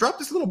was like it dropped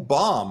this little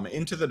bomb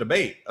into the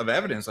debate of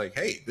evidence, like,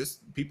 hey,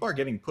 people are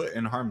getting put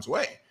in harm's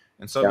way.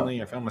 And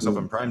suddenly I found myself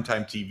on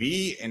primetime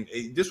TV, and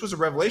this was a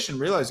revelation,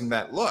 realizing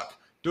that, look,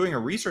 doing a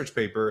research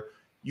paper,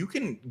 you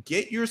can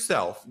get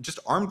yourself just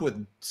armed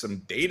with some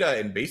data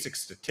and basic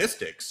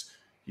statistics.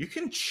 You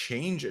can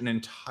change an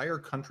entire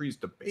country's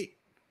debate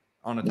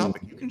on a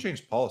topic. You can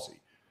change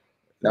policy.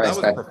 Nice,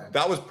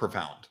 that was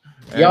profound.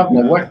 Yeah.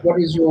 What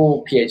is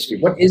your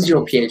PhD? What is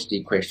your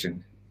PhD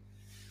question?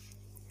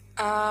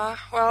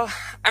 Well,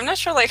 I'm not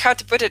sure how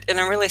to put it in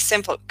a really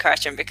simple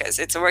question because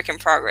it's a work in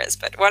progress.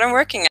 But what I'm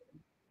working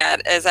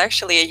at is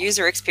actually a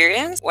user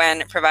experience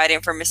when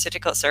providing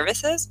pharmaceutical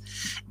services,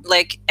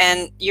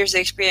 and user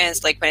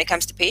experience when it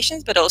comes to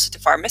patients, but also to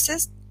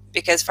pharmacists,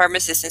 because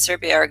pharmacists in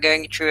Serbia are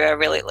going through a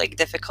really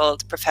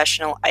difficult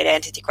professional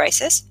identity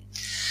crisis.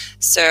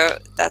 So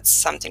that's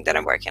something that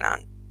I'm working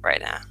on right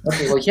now.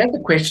 Okay, well, here's the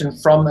question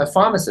from a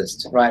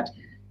pharmacist, right?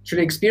 Should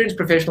experienced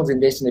professionals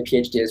invest in a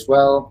PhD as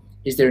well?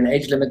 Is there an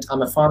age limit?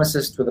 I'm a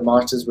pharmacist with a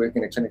master's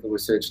working in clinical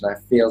research, and I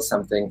feel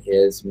something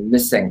is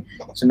missing.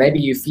 So maybe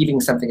you feeling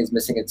something is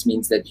missing, it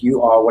means that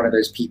you are one of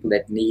those people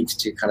that need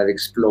to kind of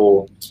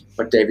explore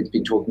what David's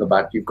been talking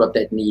about. You've got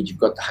that need, you've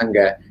got the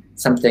hunger,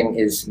 something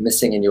is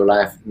missing in your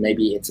life.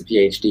 Maybe it's a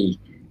PhD.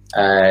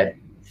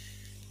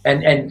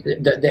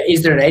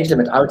 Is there an age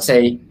limit? I would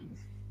say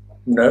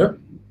no.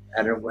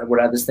 I don't know what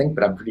others think,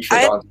 but I'm pretty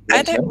sure.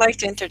 I'd like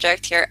to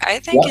interject here. I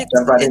think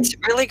it's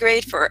really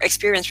great for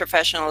experienced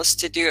professionals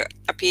to do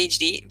a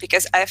PhD,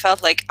 because I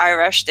felt like I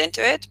rushed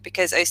into it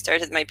because I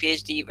started my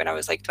PhD when I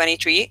was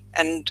 23,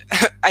 and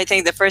I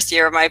think the first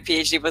year of my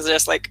PhD was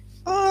just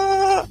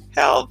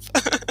help.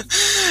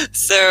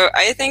 So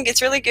I think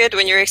it's really good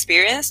when you're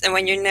experienced and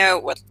when you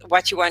know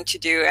what you want to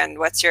do and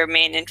what's your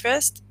main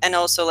interest, and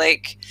also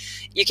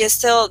you can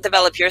still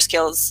develop your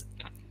skills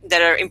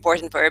that are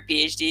important for a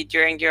PhD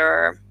during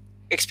your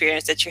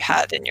experience that you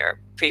had in your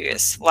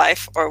previous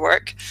life or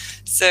work.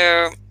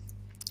 So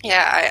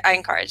yeah, I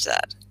encourage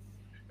that.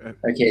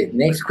 Okay,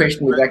 next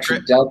question. We've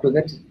actually dealt with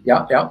it.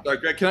 Yeah.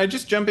 Greg, can I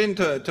just jump in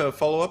to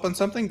follow up on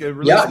something?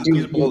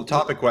 Feasible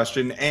topic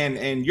question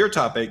and your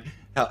topic,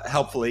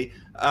 helpfully.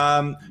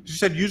 You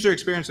said user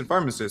experience in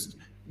pharmacists.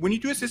 When you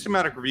do a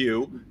systematic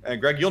review,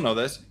 Greg, you'll know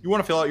this, you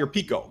want to fill out your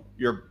PICO,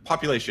 your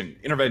population,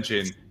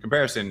 intervention,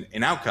 comparison,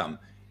 and outcome.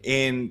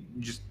 And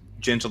just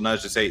gentle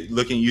nudge to say,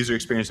 looking at user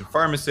experience in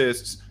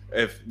pharmacists,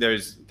 if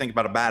think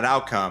about a bad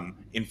outcome,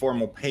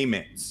 informal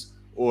payments,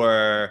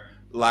 or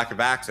lack of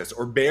access,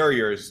 or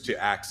barriers to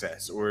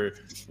access, or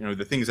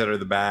the things that are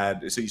the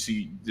bad. So you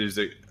see, there's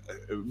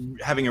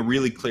having a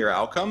really clear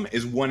outcome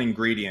is one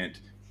ingredient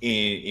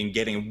in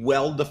getting a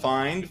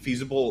well-defined,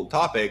 feasible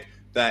topic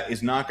that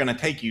is not going to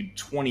take you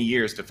 20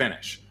 years to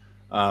finish.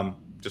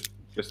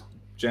 Just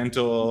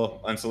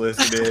gentle,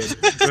 unsolicited.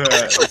 No,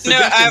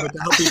 to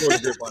help people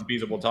grip on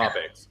feasible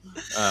topics.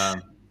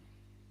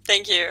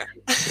 Thank you.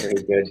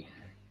 Very good.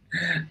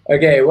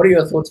 Okay, what are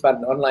your thoughts about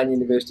an online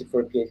university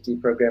for a PhD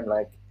program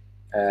like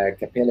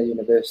Capella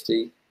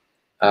University?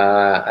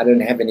 I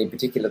don't have any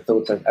particular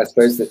thoughts. I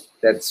suppose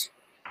that's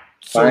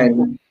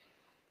fine.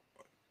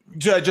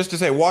 Just to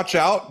say, watch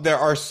out. There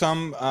are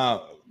some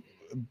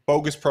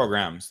bogus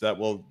programs that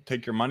will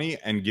take your money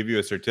and give you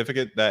a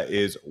certificate that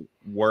is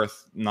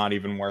not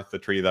even worth the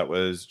tree that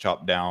was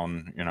chopped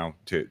down,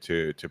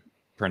 to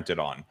print it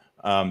on.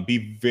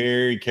 Be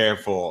very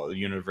careful.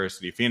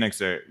 University of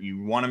Phoenix,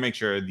 you want to make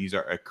sure these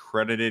are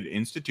accredited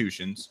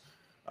institutions.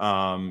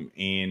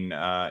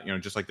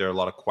 Just like there are a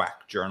lot of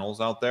quack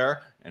journals out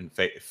there and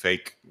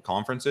fake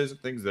conferences and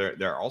things,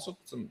 there are also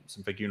some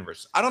fake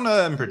universities. I don't know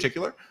that in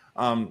particular.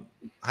 I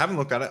haven't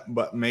looked at it,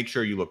 but make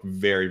sure you look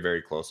very,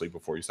 very closely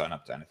before you sign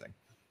up to anything.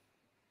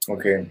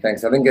 Okay,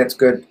 thanks. I think that's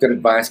good. Good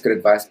advice. Good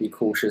advice. Be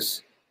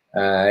cautious.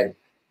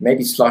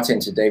 Maybe slot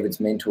into David's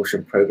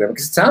mentorship program,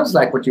 because it sounds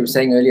like what you were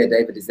saying earlier,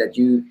 David, is that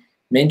you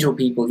mentor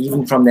people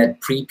even from that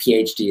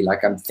pre-PhD.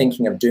 Like, I'm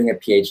thinking of doing a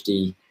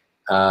PhD.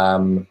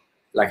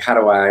 Like, how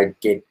do I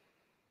get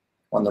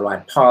on the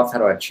right path? How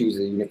do I choose?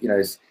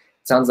 It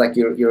sounds like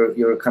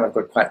you're kind of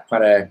got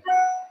quite a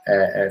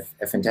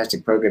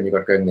fantastic program you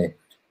got going there.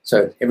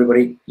 So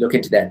everybody, look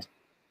into that.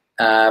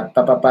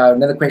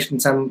 Another question: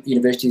 some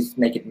universities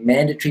make it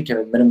mandatory to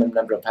have a minimum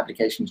number of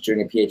publications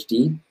during a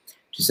PhD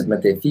to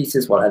submit their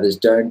thesis, while others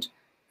don't.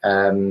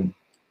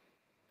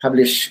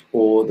 Publish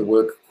or the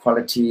work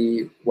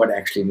quality? What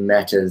actually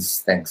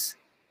matters? Thanks.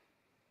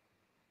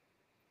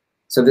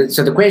 So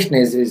the question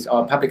is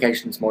are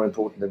publications more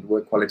important than the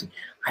work quality?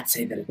 I'd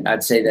say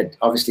that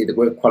obviously the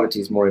work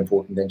quality is more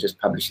important than just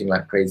publishing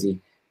like crazy.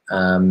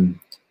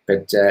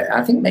 But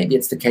I think maybe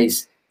it's the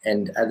case,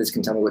 and others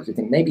can tell me what you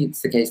think. Maybe it's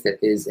the case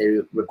that there's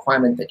a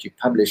requirement that you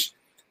publish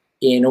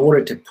in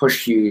order to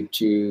push you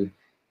to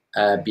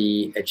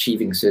be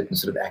achieving certain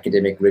sort of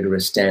academic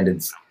rigorous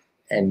standards.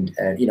 And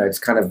it's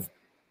kind of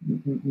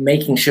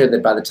making sure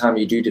that by the time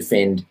you do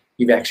defend,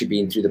 you've actually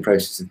been through the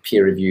process of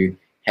peer review,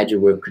 had your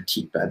work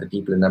critiqued by other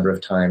people a number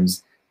of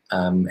times,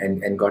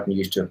 and gotten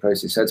used to a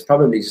process. So it's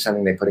probably just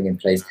something they're putting in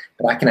place,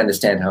 but I can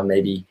understand how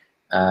maybe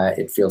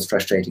it feels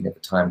frustrating at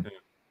the time.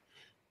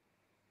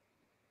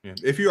 Yeah.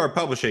 If you are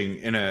publishing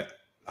in a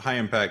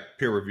high-impact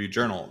peer-reviewed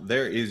journal,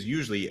 there is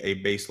usually a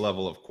base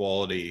level of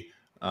quality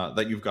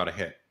that you've got to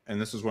hit. And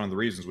this is one of the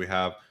reasons we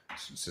have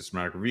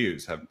systematic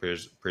reviews, have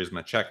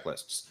PRISMA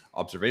checklists.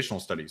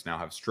 Observational studies now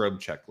have Strobe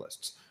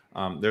checklists.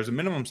 There's a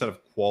minimum set of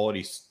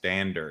quality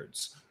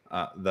standards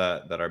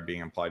that are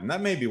being applied, and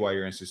that may be why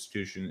your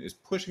institution is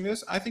pushing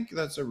this. I think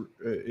that's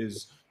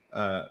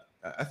I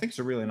think it's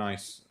a really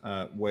nice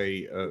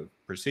way of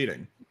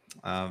proceeding.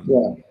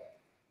 Yeah.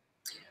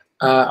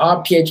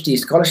 Are PhD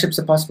scholarships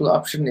a possible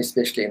option,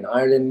 especially in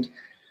Ireland?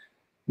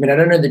 I mean, I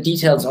don't know the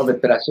details of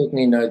it, but I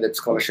certainly know that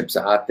scholarships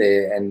are out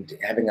there, and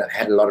having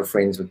had a lot of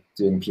friends with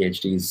doing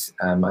PhDs,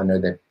 I know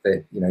that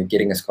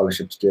getting a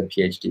scholarship to do a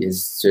PhD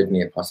is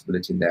certainly a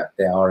possibility.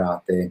 They are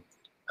out there.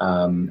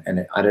 And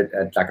I'm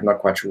not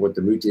quite sure what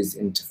the route is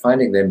into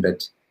finding them,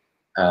 but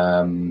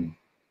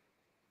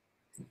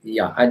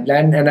yeah,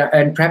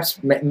 and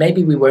perhaps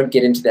maybe we won't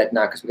get into that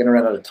now because we're going to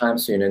run out of time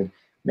soon, and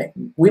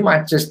we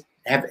might just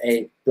have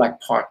a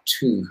part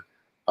 2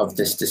 of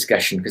this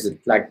discussion, because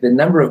the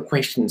number of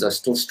questions are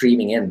still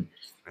streaming in,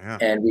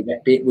 and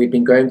we've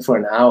been going for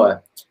an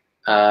hour.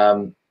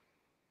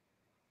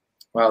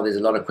 Wow, there's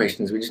a lot of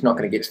questions. We're just not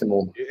going to get to them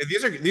all.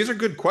 These are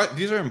good.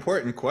 These are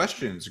important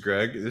questions,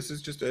 Greg. This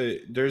is just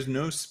there's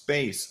no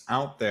space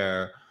out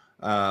there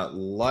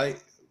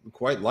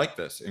quite like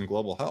this in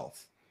global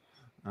health.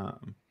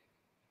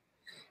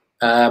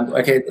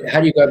 Okay, how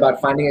do you go about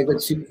finding a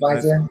good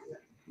supervisor?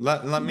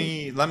 Let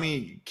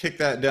me kick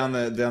that down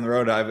the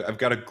road. I've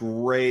got a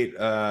great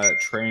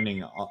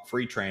training,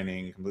 free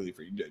training, completely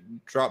free.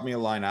 Drop me a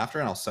line after,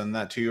 and I'll send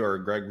that to you. Or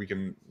Greg, we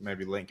can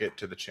maybe link it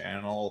to the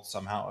channel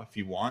somehow if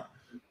you want.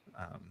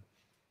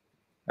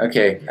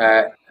 Okay,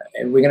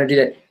 we're going to do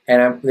that.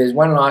 And there's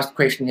one last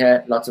question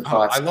here. Lots of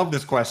hearts. I love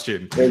this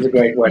question. There's a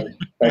great one.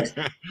 Thanks.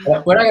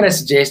 What I'm going to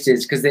suggest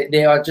is, because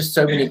there are just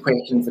so many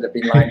questions that have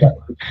been lined up,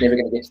 we're never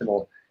going to get to them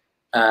all.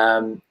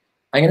 I'm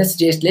going to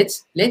suggest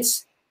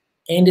let's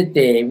end it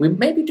there. We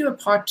maybe do a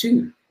part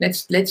 2.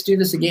 Let's do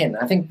this again.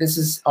 I think this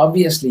is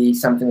obviously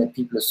something that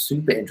people are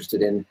super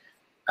interested in,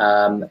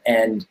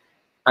 and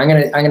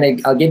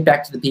I'll get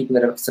back to the people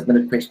that have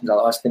submitted questions.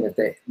 I'll ask them if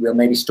we'll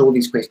maybe store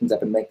these questions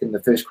up and make them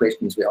the first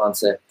questions we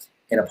answer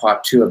in a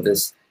part 2 of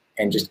this,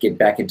 and just get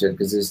back into it,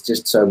 because there's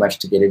just so much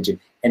to get into.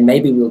 And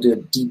maybe we'll do a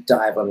deep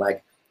dive on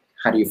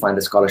how do you find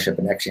a scholarship,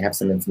 and actually have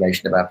some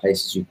information about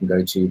places you can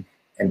go to,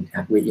 and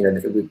we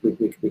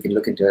can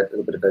look into a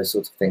little bit of those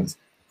sorts of things.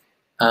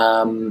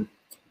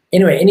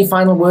 Anyway, any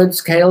final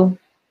words, Kale?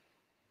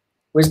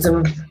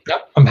 Wisdom?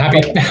 Yep, I'm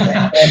happy.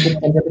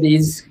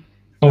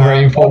 All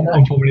very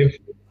informative.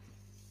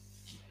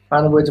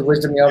 Final words of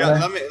wisdom, Yelva?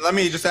 Yeah, let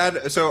me just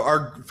add. So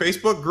our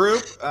Facebook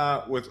group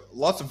with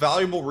lots of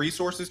valuable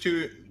resources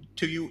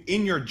to you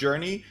in your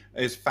journey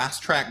is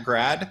Fast Track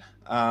Grad.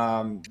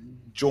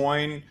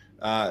 Join,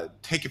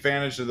 take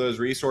advantage of those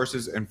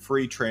resources and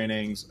free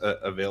trainings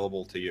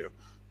available to you.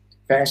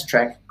 Fast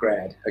Track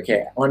Grad.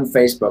 Okay, on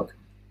Facebook.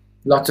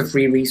 Lots of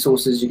free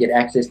resources. You get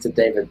access to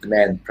David, the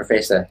man,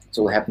 professor. It's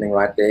all happening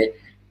right there.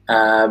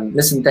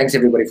 Listen, thanks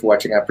everybody for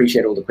watching. I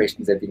appreciate all the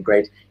questions. They've been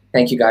great.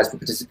 Thank you guys for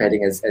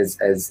participating as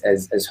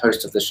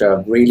host of the show.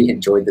 I've really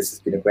enjoyed this.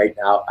 It's been a great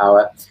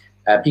hour.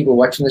 People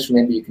watching this,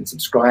 remember you can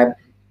subscribe,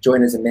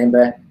 join as a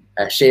member,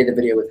 share the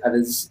video with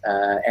others.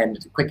 And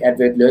quick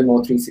advert,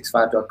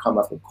 learnmore365.com.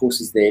 I've got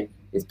courses there.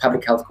 There's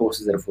public health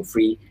courses that are for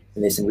free,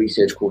 and there's some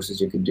research courses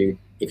you can do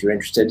if you're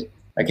interested.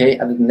 Okay,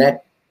 other than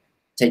that,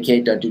 take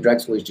care. Don't do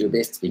drugs. Always do your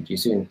best. Speak to you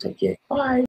soon. Take care. Bye.